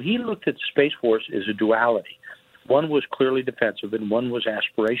 So he looked at the Space Force as a duality. One was clearly defensive, and one was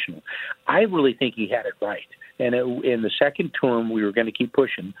aspirational. I really think he had it right. And in the second term, we were going to keep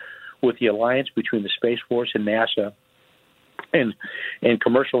pushing with the alliance between the Space Force and NASA and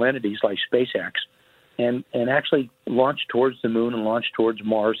commercial entities like SpaceX, and actually launch towards the moon and launch towards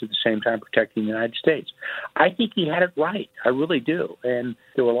Mars at the same time protecting the United States. I think he had it right. I really do. And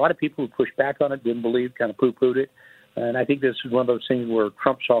there were a lot of people who pushed back on it, didn't believe, kind of poo-pooed it. And I think this is one of those things where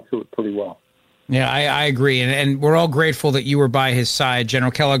Trump saw through it pretty well. Yeah, I agree. And we're all grateful that you were by his side,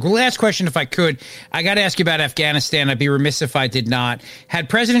 General Kellogg. Last question, if I could. I got to ask you about Afghanistan. I'd be remiss if I did not. Had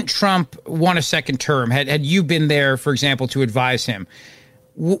President Trump won a second term, had you been there, for example, to advise him,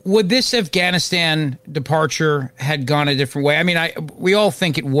 Would this Afghanistan departure had gone a different way? I mean, we all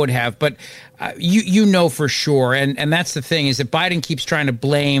think it would have, but you know for sure, and that's the thing, is that Biden keeps trying to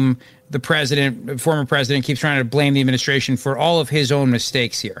blame the president, former president, keeps trying to blame the administration for all of his own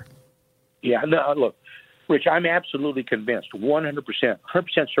mistakes here. Yeah, no, look, Rich, I'm absolutely convinced, 100%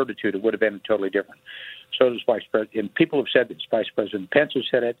 certitude it would have been totally different. So does Vice President, and people have said this. Vice President Pence has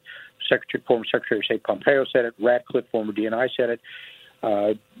said it. Former Secretary of State Pompeo said it. Ratcliffe, former DNI, said it.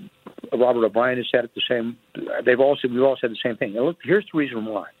 Robert O'Brien has said it the same. We've all said the same thing. Now, look, here's the reason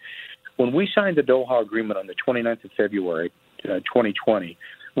why. When we signed the Doha Agreement on the 29th of February, 2020,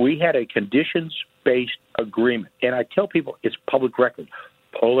 we had a conditions-based agreement. And I tell people it's public record.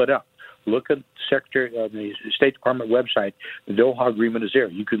 Pull it up. Look at the State Department website. The Doha Agreement is there.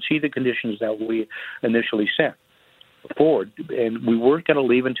 You can see the conditions that we initially sent forward, and we weren't going to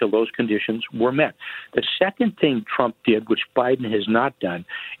leave until those conditions were met. The second thing Trump did, which Biden has not done,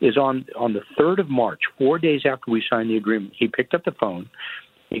 is on the 3rd of March, 4 days after we signed the agreement, he picked up the phone.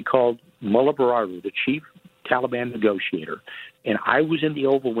 He called Mullah Baradar, the chief Taliban negotiator, and I was in the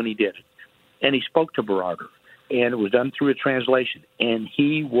Oval when he did it. And he spoke to Baradar, and it was done through a translation. And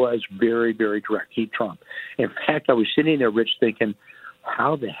he was very, very direct. Trump. In fact, I was sitting there, Rich, thinking,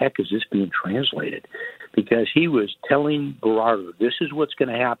 how the heck is this being translated? Because he was telling Baradar, this is what's going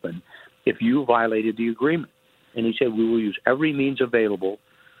to happen if you violated the agreement. And he said, we will use every means available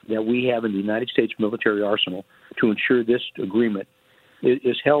that we have in the United States military arsenal to ensure this agreement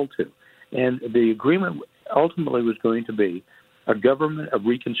is held to. And the agreement ultimately was going to be a government of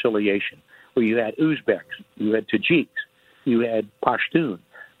reconciliation, where you had Uzbeks, you had Tajiks, you had Pashtun,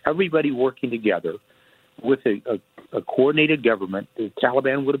 everybody working together with a coordinated government. The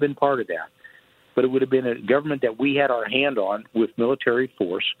Taliban would have been part of that, but it would have been a government that we had our hand on with military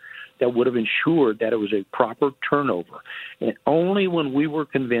force that would have ensured that it was a proper turnover. And only when we were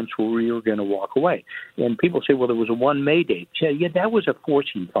convinced we were going to walk away. And people say, well, there was a 1 May date. Yeah, that was a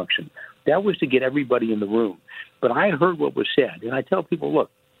forcing function. That was to get everybody in the room. But I heard what was said, and I tell people,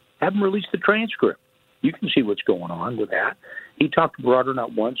 look, have them release the transcript. You can see what's going on with that. He talked to Baradar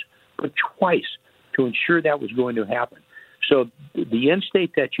not once, but twice to ensure that was going to happen. So the end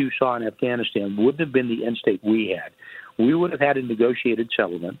state that you saw in Afghanistan wouldn't have been the end state we had. We would have had a negotiated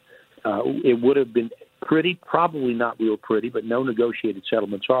settlement. It would have been pretty, probably not real pretty, but no negotiated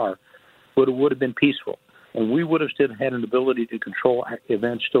settlements are, but it would have been peaceful. And we would have still had an ability to control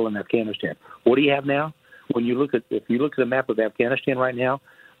events still in Afghanistan. What do you have now? If you look at the map of Afghanistan right now,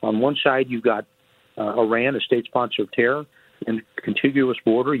 on one side you've got Iran, a state sponsor of terror, and contiguous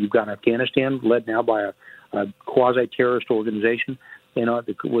border. You've got Afghanistan, led now by a quasi-terrorist organization. And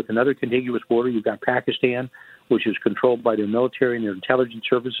with another contiguous border, you've got Pakistan, which is controlled by their military and their intelligence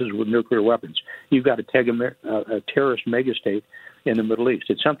services with nuclear weapons. You've got a terrorist megastate in the Middle East.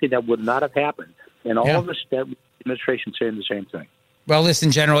 It's something that would not have happened. And all of us, that administration saying the same thing. Well,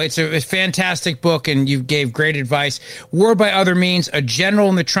 listen, General, it's a fantastic book, and you gave great advice. War by Other Means, a general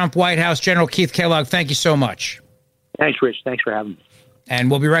in the Trump White House. General Keith Kellogg, thank you so much. Thanks, Rich. Thanks for having me. And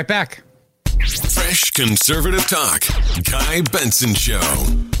we'll be right back. Fresh conservative talk. Guy Benson Show.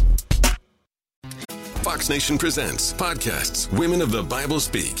 Fox Nation presents podcasts Women of the Bible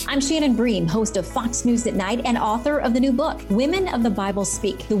Speak. I'm Shannon Bream, host of Fox News at Night and author of the new book, Women of the Bible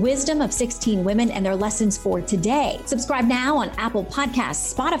Speak, the wisdom of 16 women and their lessons for today. Subscribe now on Apple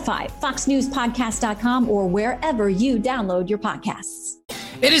Podcasts, Spotify, FoxNewsPodcast.com, or wherever you download your podcasts.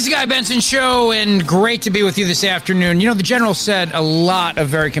 It is the Guy Benson Show, and great to be with you this afternoon. You know, the General said a lot of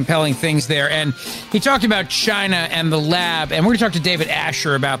very compelling things there, and he talked about China and the lab, and we're going to talk to David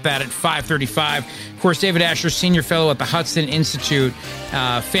Asher about that at 5:35. Of course, David Asher, senior fellow at the Hudson Institute,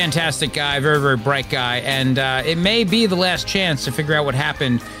 fantastic guy, very, very bright guy, and it may be the last chance to figure out what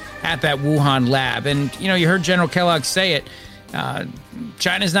happened at that Wuhan lab. And, you know, you heard General Kellogg say it.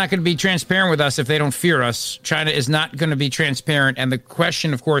 China's not going to be transparent with us if they don't fear us. China is not going to be transparent. And the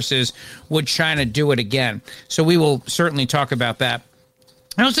question, of course, is, would China do it again? So we will certainly talk about that.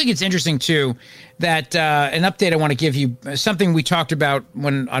 I also think it's interesting, too, that an update I want to give you, something we talked about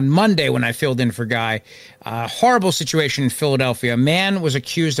on Monday when I filled in for Guy. Horrible situation in Philadelphia. A man was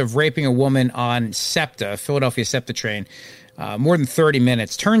accused of raping a woman on SEPTA, Philadelphia SEPTA train, more than 30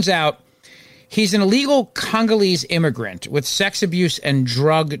 minutes. Turns out he's an illegal Congolese immigrant with sex abuse and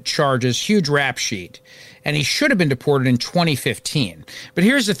drug charges, huge rap sheet, and he should have been deported in 2015. But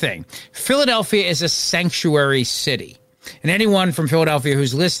here's the thing. Philadelphia is a sanctuary city. And anyone from Philadelphia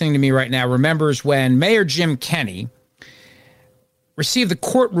who's listening to me right now remembers when Mayor Jim Kenney received the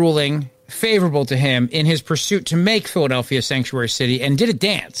court ruling favorable to him in his pursuit to make Philadelphia a sanctuary city and did a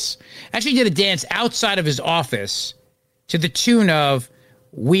dance. Actually did a dance outside of his office to the tune of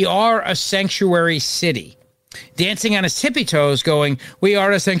we are a sanctuary city. Dancing on his tippy toes going, we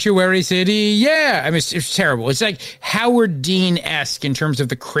are a sanctuary city, yeah. I mean, it's terrible. It's like Howard Dean-esque in terms of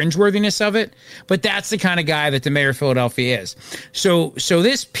the cringeworthiness of it, but that's the kind of guy that the mayor of Philadelphia is. So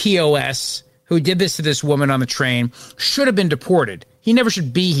this POS who did this to this woman on the train should have been deported. He never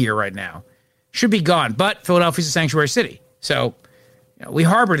should be here right now. Should be gone, but Philadelphia's a sanctuary city. So we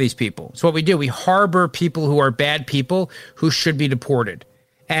harbor these people. It's what we do. We harbor people who are bad people who should be deported.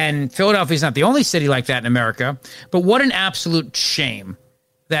 And Philadelphia is not the only city like that in America, but what an absolute shame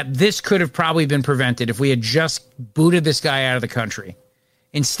that this could have probably been prevented if we had just booted this guy out of the country.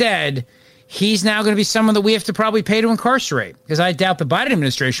 Instead, he's now going to be someone that we have to probably pay to incarcerate, because I doubt the Biden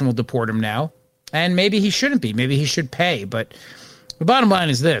administration will deport him now. And maybe he shouldn't be. Maybe he should pay. But the bottom line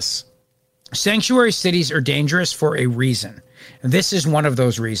is this. Sanctuary cities are dangerous for a reason. This is one of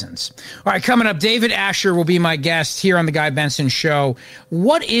those reasons. All right, coming up, David Asher will be my guest here on The Guy Benson Show.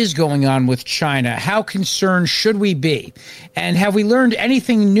 What is going on with China? How concerned should we be? And have we learned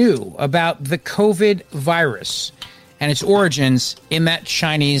anything new about the COVID virus and its origins in that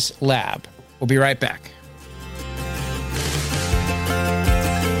Chinese lab? We'll be right back.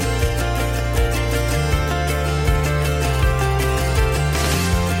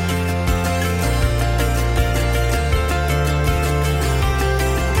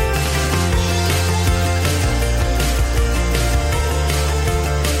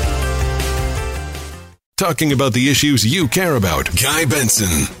 Talking about the issues you care about. Guy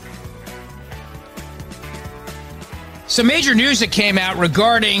Benson. Some major news that came out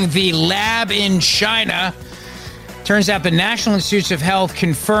regarding the lab in China. Turns out the National Institutes of Health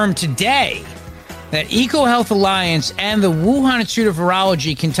confirmed today that EcoHealth Alliance and the Wuhan Institute of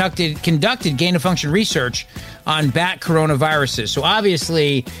Virology conducted gain-of-function research on bat coronaviruses. So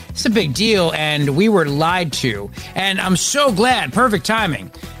obviously, it's a big deal, and we were lied to. And I'm so glad, perfect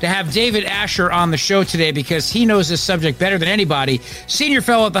timing, to have David Asher on the show today, because he knows this subject better than anybody. Senior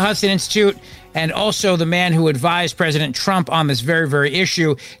fellow at the Hudson Institute, and also the man who advised President Trump on this very, very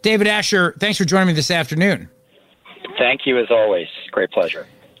issue. David Asher, thanks for joining me this afternoon. Thank you, as always. Great pleasure.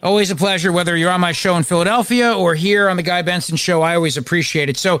 Always a pleasure, whether you're on my show in Philadelphia or here on the Guy Benson Show. I always appreciate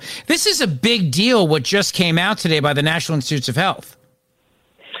it. So this is a big deal, what just came out today by the National Institutes of Health.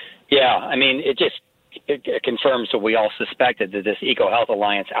 Yeah, I mean, it confirms what we all suspected, that this EcoHealth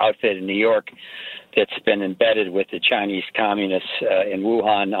Alliance outfit in New York that's been embedded with the Chinese communists in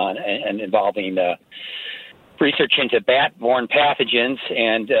Wuhan and involving research into bat-borne pathogens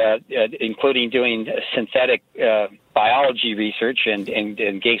and including doing synthetic biology research and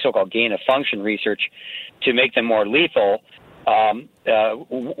so-called gain-of-function research to make them more lethal,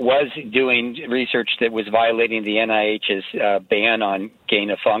 was doing research that was violating the NIH's ban on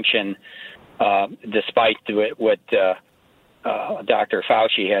gain-of-function, despite what Dr.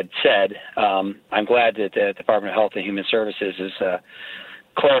 Fauci had said. I'm glad that the Department of Health and Human Services has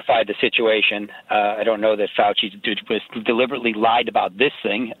clarified the situation. I don't know that Fauci was deliberately lied about this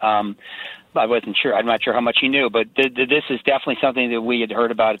thing. I wasn't sure. I'm not sure how much he knew, but this is definitely something that we had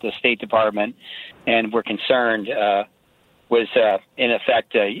heard about at the State Department, and we're concerned was in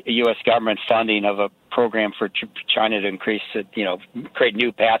effect U.S. government funding of a program for China to increase, create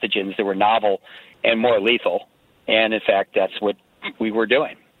new pathogens that were novel and more lethal. And in fact, that's what we were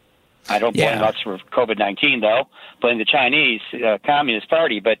doing. I don't blame us for COVID-19, though. Blame the Chinese Communist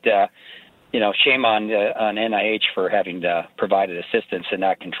Party, but shame on NIH for having provided assistance and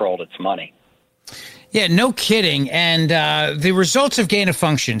not controlled its money. Yeah, no kidding. And the results of gain of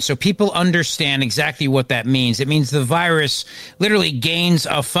function, so people understand exactly what that means. It means the virus literally gains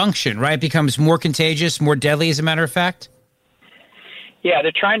a function, right? It becomes more contagious, more deadly, as a matter of fact. Yeah,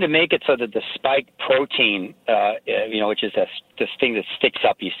 they're trying to make it so that the spike protein, which is this thing that sticks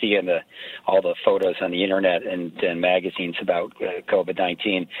up, you see in all the photos on the internet and magazines about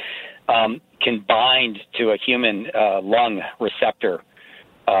COVID-19, can bind to a human lung receptor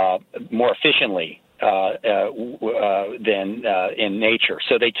more efficiently than in nature.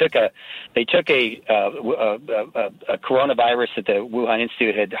 So they took a coronavirus that the Wuhan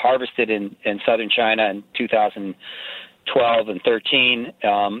Institute had harvested in southern China in 2012 and 13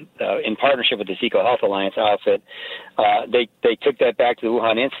 in partnership with this EcoHealth Alliance outfit. They took that back to the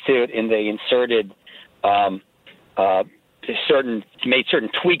Wuhan Institute, and they inserted made certain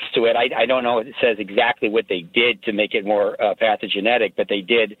tweaks to it. I don't know if it says exactly what they did to make it more pathogenic, but they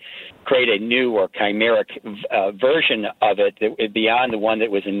did create a new or chimeric version of it that beyond the one that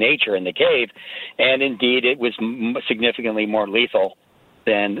was in nature in the cave, and indeed it was significantly more lethal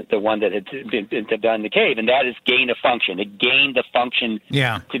than the one that had been done in the cave, and that is gain of function. It gained the function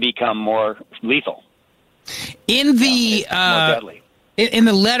to become more lethal. In the more deadly. In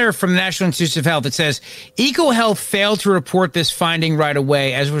the letter from the National Institutes of Health, it says, EcoHealth failed to report this finding right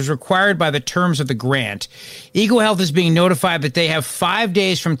away, as was required by the terms of the grant. EcoHealth is being notified that they have 5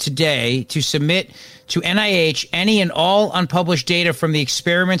 days from today to submit to NIH any and all unpublished data from the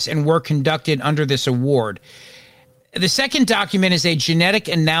experiments and work conducted under this award. The second document is a genetic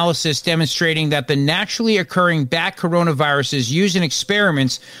analysis demonstrating that the naturally occurring bat coronaviruses used in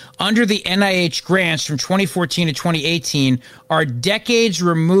experiments under the NIH grants from 2014 to 2018 are decades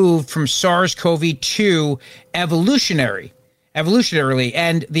removed from SARS-CoV-2 evolutionarily.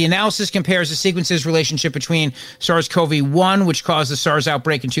 And the analysis compares the sequences relationship between SARS-CoV-1, which caused the SARS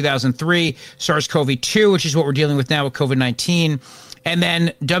outbreak in 2003, SARS-CoV-2, which is what we're dealing with now with COVID-19, and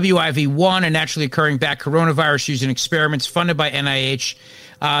then WIV1, a naturally occurring bat coronavirus used in experiments funded by NIH.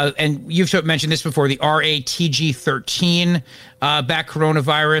 And you've mentioned this before, the RATG13 bat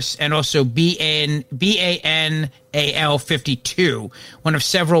coronavirus, and also BANAL52, one of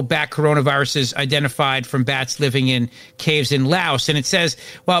several bat coronaviruses identified from bats living in caves in Laos. And it says,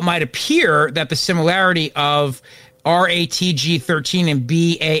 while it might appear that the similarity of RATG13 and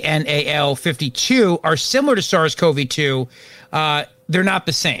BANAL52 are similar to SARS-CoV-2, they're not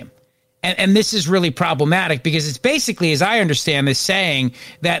the same. And this is really problematic because it's basically, as I understand this, saying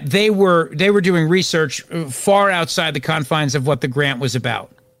that they were doing research far outside the confines of what the grant was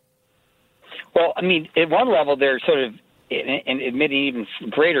about. Well, I mean, at one level, they're sort of admitting even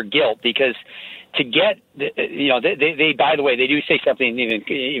greater guilt because to get, they by the way, they do say something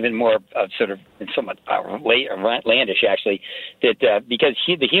even more sort of somewhat outlandish, actually, that because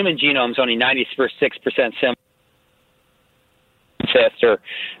the human genome is only 96% similar ancestor,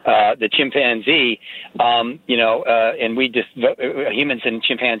 the chimpanzee, and we just humans and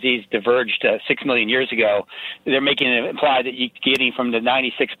chimpanzees diverged 6 million years ago. They're making it imply that you're getting from the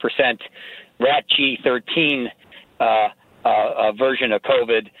 96% RATG13 version of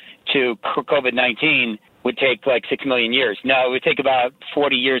COVID to COVID-19 would take like 6 million years. No, it would take about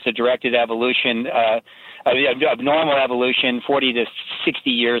 40 years of directed evolution, of normal evolution, 40 to 60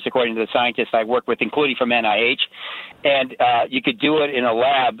 years, according to the scientists I work with, including from NIH. And you could do it in a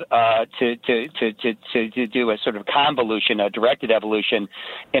lab to do a sort of convolution, a directed evolution,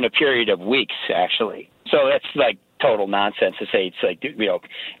 in a period of weeks, actually. So that's like total nonsense to say it's like,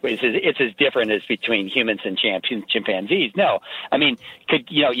 it's as different as between humans and chimpanzees. No, I mean,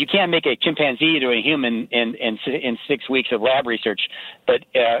 you can't make a chimpanzee into a human in 6 weeks of lab research, but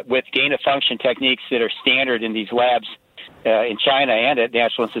with gain of function techniques that are standard in these labs in China and at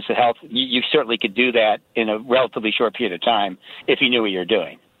National Institutes of Health, you certainly could do that in a relatively short period of time if you knew what you were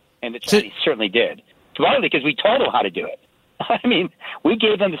doing. And the Chinese certainly did. Partly because we told them how to do it. I mean, we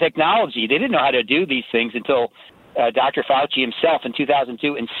gave them the technology. They didn't know how to do these things until Dr. Fauci himself in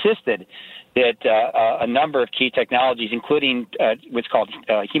 2002 insisted that a number of key technologies, including what's called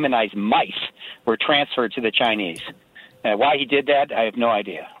humanized mice, were transferred to the Chinese. Why he did that, I have no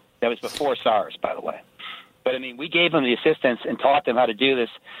idea. That was before SARS, by the way. But, I mean, we gave them the assistance and taught them how to do this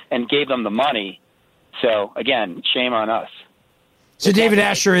and gave them the money. So, again, shame on us. So, David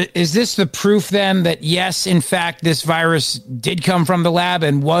Asher, is this the proof then that, yes, in fact, this virus did come from the lab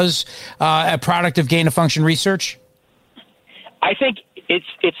and was a product of gain-of-function research? I think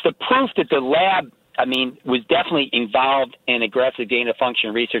it's the proof that the lab, I mean, was definitely involved in aggressive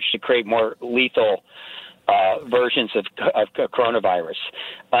gain-of-function research to create more lethal versions of coronavirus.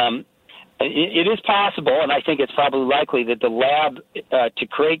 It is possible, and I think it's probably likely, that the lab to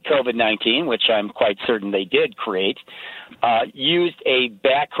create COVID-19, which I'm quite certain they did create, used a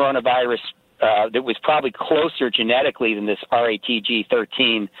bat coronavirus that was probably closer genetically than this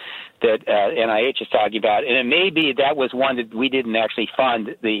RATG13 that NIH is talking about, and it may be that was one that we didn't actually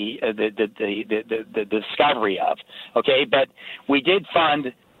fund the discovery of. Okay, but we did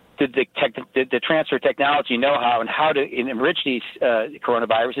fund the transfer technology know-how and how to enrich these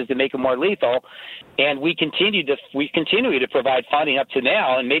coronaviruses to make them more lethal, and we continue to provide funding up to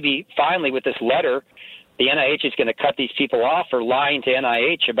now, and maybe finally with this letter, the NIH is going to cut these people off for lying to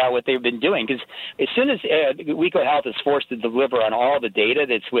NIH about what they've been doing. Because as soon as EcoHealth is forced to deliver on all the data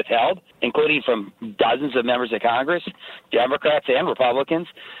that's withheld, including from dozens of members of Congress, Democrats and Republicans,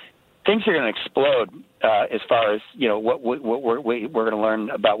 things are going to explode as far as what we're going to learn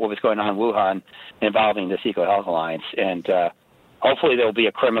about what was going on in Wuhan involving this EcoHealth Alliance, and hopefully there will be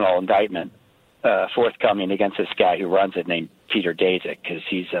a criminal indictment forthcoming against this guy who runs it named Peter Daszak, because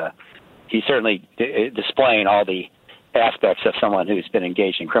he's certainly displaying all the aspects of someone who's been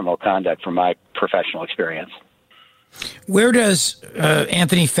engaged in criminal conduct from my professional experience. Where does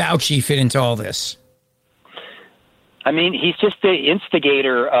Anthony Fauci fit into all this? I mean, he's just the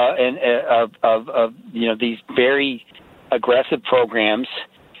instigator of these very aggressive programs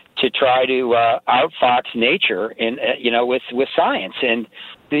to try to outfox nature and with science. And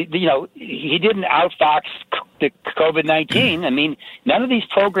he didn't outfox the COVID-19. I mean, none of these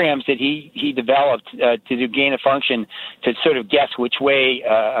programs that he developed to do gain of function to sort of guess which way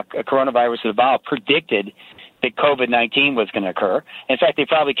a coronavirus would evolve predicted that COVID-19 was going to occur. In fact, they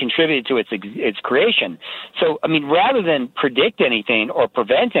probably contributed to its creation. So, I mean, rather than predict anything or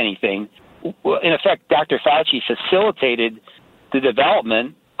prevent anything, in effect, Dr. Fauci facilitated the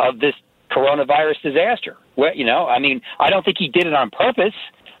development of this coronavirus disaster. Well, I mean, I don't think he did it on purpose,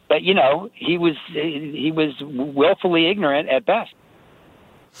 but he was willfully ignorant at best.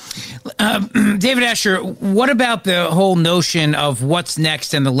 David Asher, what about the whole notion of what's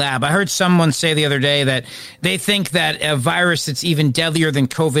next in the lab? I heard someone say the other day that they think that a virus that's even deadlier than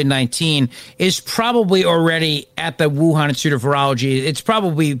COVID-19 is probably already at the Wuhan Institute of Virology. It's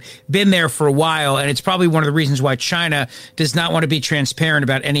probably been there for a while, and it's probably one of the reasons why China does not want to be transparent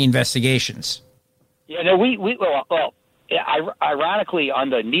about any investigations. Yeah, no, ironically, on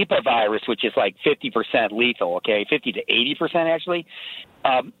the Nipah virus, which is like 50% lethal, 50 to 80% actually,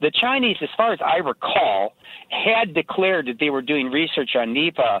 the Chinese, as far as I recall, had declared that they were doing research on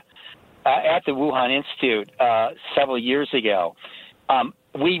Nipah at the Wuhan Institute several years ago.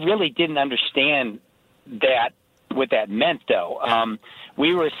 We really didn't understand what that meant, though.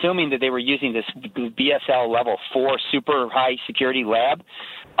 We were assuming that they were using this BSL level 4 super high security lab.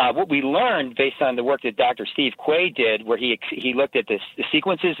 What we learned based on the work that Dr. Steve Quay did, where he looked at the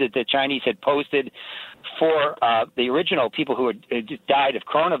sequences that the Chinese had posted for the original people who had died of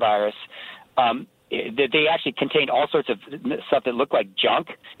coronavirus, that they actually contained all sorts of stuff that looked like junk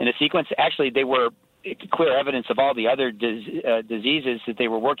in the sequence. Actually, they were clear evidence of all the other diseases that they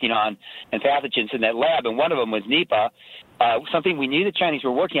were working on and pathogens in that lab, and one of them was Nipah, something we knew the Chinese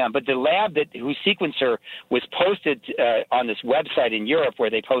were working on. But the lab whose sequencer was posted on this website in Europe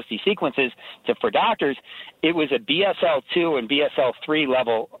where they post these sequences for doctors, it was a BSL-2 and BSL-3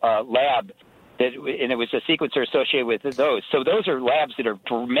 level lab, and it was a sequencer associated with those. So those are labs that are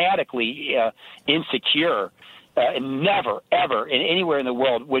dramatically insecure. And never, ever, anywhere in the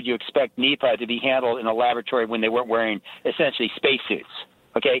world would you expect Nipah to be handled in a laboratory when they weren't wearing essentially spacesuits,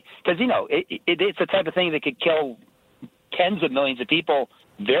 okay? Because, it's the type of thing that could kill tens of millions of people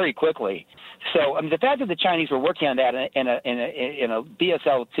very quickly. So, I mean, the fact that the Chinese were working on that in a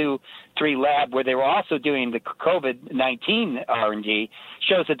BSL-2-3 lab where they were also doing the COVID-19 R&D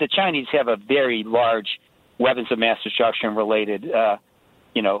shows that the Chinese have a very large weapons of mass destruction related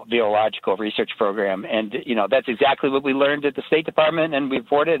biological research program. And, that's exactly what we learned at the State Department, and we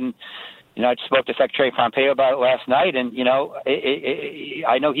reported. And, I spoke to Secretary Pompeo about it last night, and,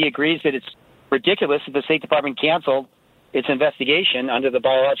 I know he agrees that it's ridiculous that the State Department canceled its investigation under the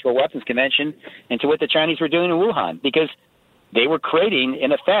Biological Weapons Convention into what the Chinese were doing in Wuhan, because they were creating,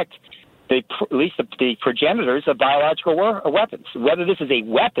 in effect, at least the progenitors of biological weapons. Whether this is a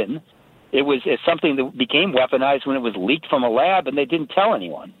weapon, it was something that became weaponized when it was leaked from a lab and they didn't tell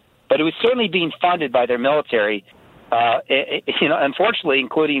anyone. But it was certainly being funded by their military, unfortunately,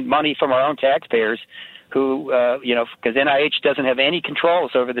 including money from our own taxpayers who, because NIH doesn't have any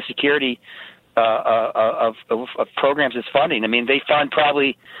controls over the security of programs it's funding. I mean, they fund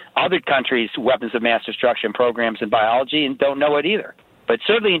probably other countries' weapons of mass destruction programs in biology and don't know it either. But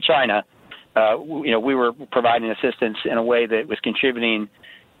certainly in China, we were providing assistance in a way that was contributing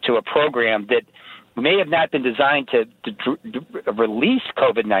to a program that may have not been designed to release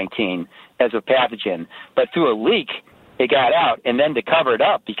COVID-19 as a pathogen, but through a leak, it got out. And then to cover it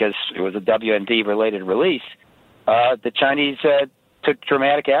up, because it was a WMD-related release, the Chinese took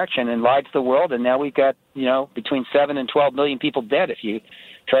dramatic action and lied to the world, and now we've got, between 7 and 12 million people dead, if you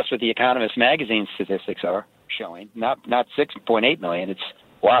trust what The Economist magazine statistics are showing. Not 6.8 million, it's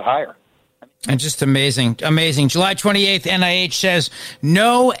a lot higher. And just amazing. July 28th, NIH says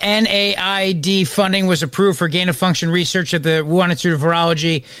no NIAID funding was approved for gain-of-function research at the Wuhan Institute of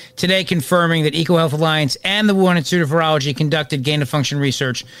Virology, today confirming that EcoHealth Alliance and the Wuhan Institute of Virology conducted gain-of-function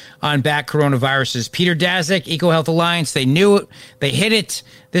research on bat coronaviruses. Peter Daszak, EcoHealth Alliance, they knew it. They hit it.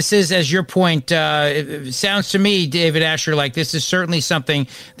 This is, as your point, it sounds to me, David Asher, like this is certainly something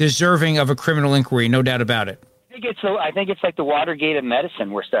deserving of a criminal inquiry, no doubt about it. I think it's like the Watergate of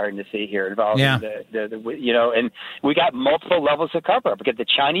medicine we're starting to see here involving and we got multiple levels of cover-up. We got the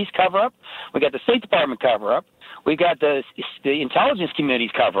Chinese cover-up, we got the State Department cover-up, we got the intelligence community's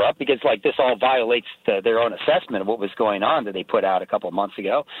cover-up, because this all violates their own assessment of what was going on that they put out a couple of months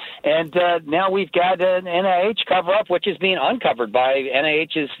ago. And now we've got an NIH cover-up, which is being uncovered by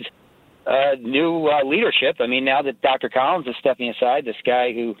NIH's new leadership. I mean, now that Dr. Collins is stepping aside, this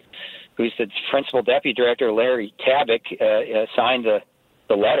guy who who's the principal deputy director, Larry Tabak, signed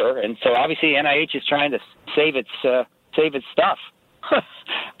the letter, and so obviously NIH is trying to save its stuff.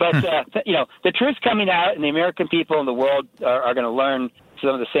 But the truth's coming out, and the American people in the world are going to learn some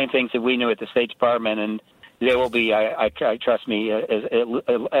of the same things that we knew at the State Department, and they will be, I trust me,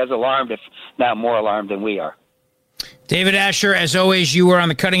 as alarmed, if not more alarmed, than we are. David Asher, as always, you were on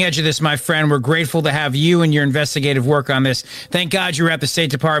the cutting edge of this, my friend. We're grateful to have you and your investigative work on this. Thank God you were at the State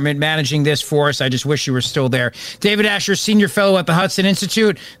Department managing this for us. I just wish you were still there. David Asher, Senior Fellow at the Hudson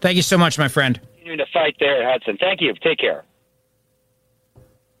Institute. Thank you so much, my friend. Continuing to fight there at Hudson. Thank you. Take care.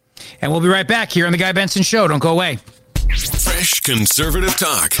 And we'll be right back here on The Guy Benson Show. Don't go away. Fresh conservative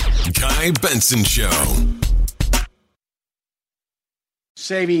talk. Guy Benson Show.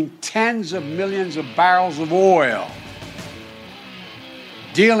 Saving tens of millions of barrels of oil.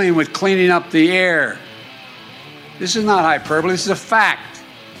 Dealing with cleaning up the air. This is not hyperbole. This is a fact.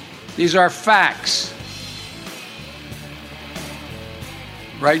 These are facts.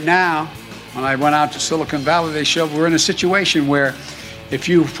 Right now, when I went out to Silicon Valley, they showed we're in a situation where if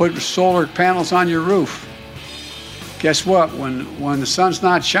you put solar panels on your roof, guess what? When the sun's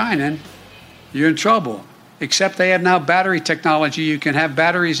not shining, you're in trouble. Except they have now battery technology. You can have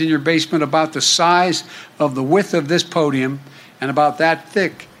batteries in your basement about the size of the width of this podium and about that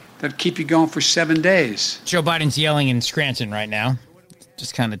thick that keep you going for 7 days. Joe Biden's yelling in Scranton right now.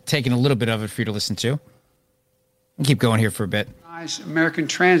 Just kind of taking a little bit of it for you to listen to. And keep going here for a bit. American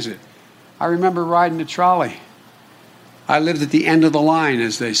Transit. I remember riding the trolley. I lived at the end of the line,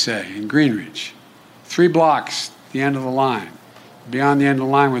 as they say, in Greenwich. 3 blocks, the end of the line. Beyond the end of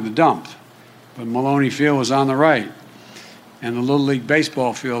the line were the dump. But Maloney Field was on the right. And the Little League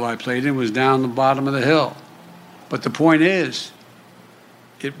baseball field I played in was down the bottom of the hill. But the point is,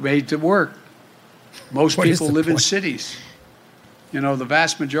 it made it work. Most people live in cities. You know, the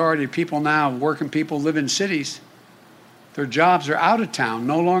vast majority of people now, working people, live in cities. Their jobs are out of town,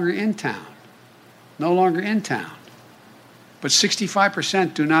 no longer in town. No longer in town. But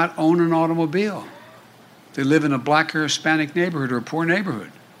 65% do not own an automobile. They live in a black or Hispanic neighborhood or a poor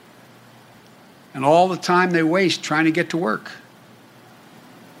neighborhood. And all the time they waste trying to get to work.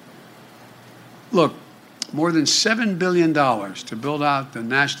 Look, more than $7 billion to build out the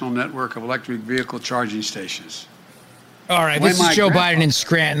national network of electric vehicle charging stations. All right, this is Joe Biden in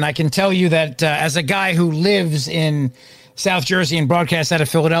Scranton. I can tell you that as a guy who lives in South Jersey and broadcasts out of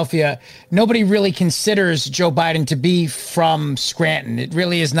Philadelphia, nobody really considers Joe Biden to be from Scranton. It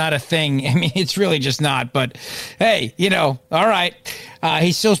really is not a thing. I mean, it's really just not. But hey, all right.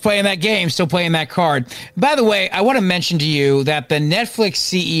 He's still playing that game, still playing that card. By the way, I want to mention to you that the Netflix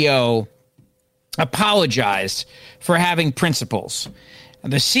CEO apologized for having principles.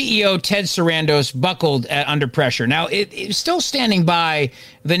 The CEO, Ted Sarandos, buckled under pressure. Now, it's still standing by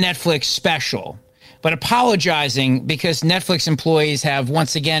the Netflix special, but apologizing because Netflix employees have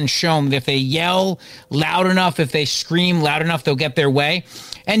once again shown that if they yell loud enough, if they scream loud enough, they'll get their way.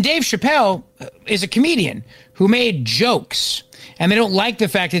 And Dave Chappelle is a comedian who made jokes, and they don't like the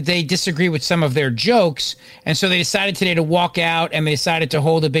fact that they disagree with some of their jokes. And so they decided today to walk out, and they decided to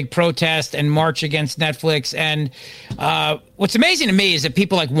hold a big protest and march against Netflix. And what's amazing to me is that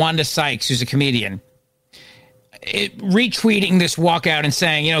people like Wanda Sykes, who's a comedian, retweeting this walkout and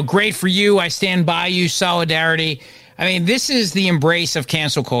saying, great for you. I stand by you. Solidarity. I mean, this is the embrace of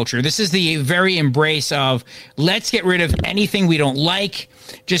cancel culture. This is the very embrace of let's get rid of anything we don't like.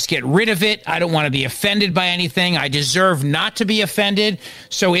 Just get rid of it. I don't want to be offended by anything. I deserve not to be offended.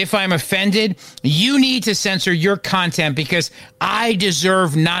 So if I'm offended, you need to censor your content because I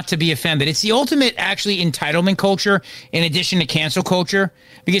deserve not to be offended. It's the ultimate, actually, entitlement culture in addition to cancel culture,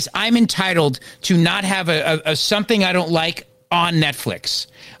 because I'm entitled to not have a something I don't like on Netflix.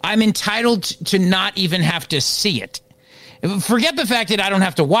 I'm entitled to not even have to see it. Forget the fact that I don't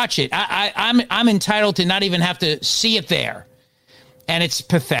have to watch it. I'm entitled to not even have to see it there. And it's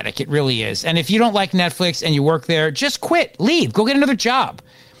pathetic. It really is. And if you don't like Netflix and you work there, just quit, leave, go get another job.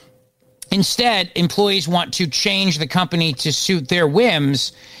 Instead, employees want to change the company to suit their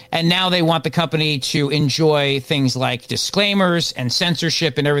whims. And now they want the company to enjoy things like disclaimers and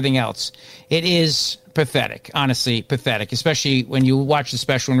censorship and everything else. It is pathetic, honestly pathetic, especially when you watch the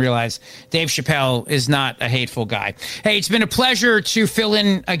special and realize Dave Chappelle is not a hateful guy. Hey, it's been a pleasure to fill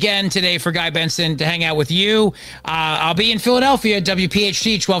in again today for Guy Benson, to hang out with you. I'll be in Philadelphia,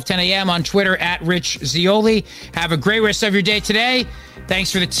 WPHT, 12:10 a.m. on Twitter at Rich Zeoli. Have a great rest of your day today.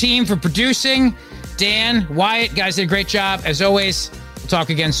 Thanks for the team for producing. Dan, Wyatt, guys did a great job. As always, we'll talk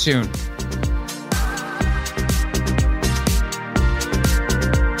again soon.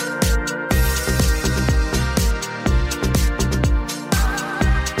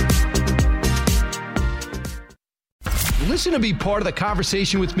 Listen to be part of the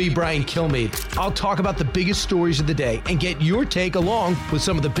conversation with me, Brian Kilmeade. I'll talk about the biggest stories of the day and get your take along with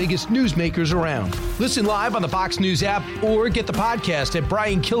some of the biggest newsmakers around. Listen live on the Fox News app or get the podcast at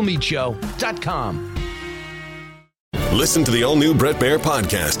BrianKilmeadShow.com. Listen to the all-new Bret Baier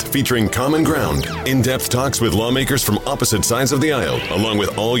podcast featuring Common Ground, in-depth talks with lawmakers from opposite sides of the aisle, along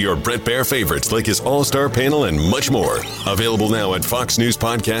with all your Bret Baier favorites like his all-star panel and much more. Available now at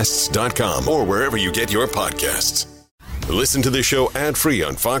foxnewspodcasts.com or wherever you get your podcasts. Listen to the show ad-free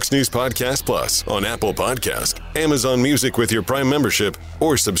on Fox News Podcast Plus, on Apple Podcast, Amazon Music with your Prime membership,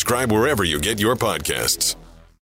 or subscribe wherever you get your podcasts.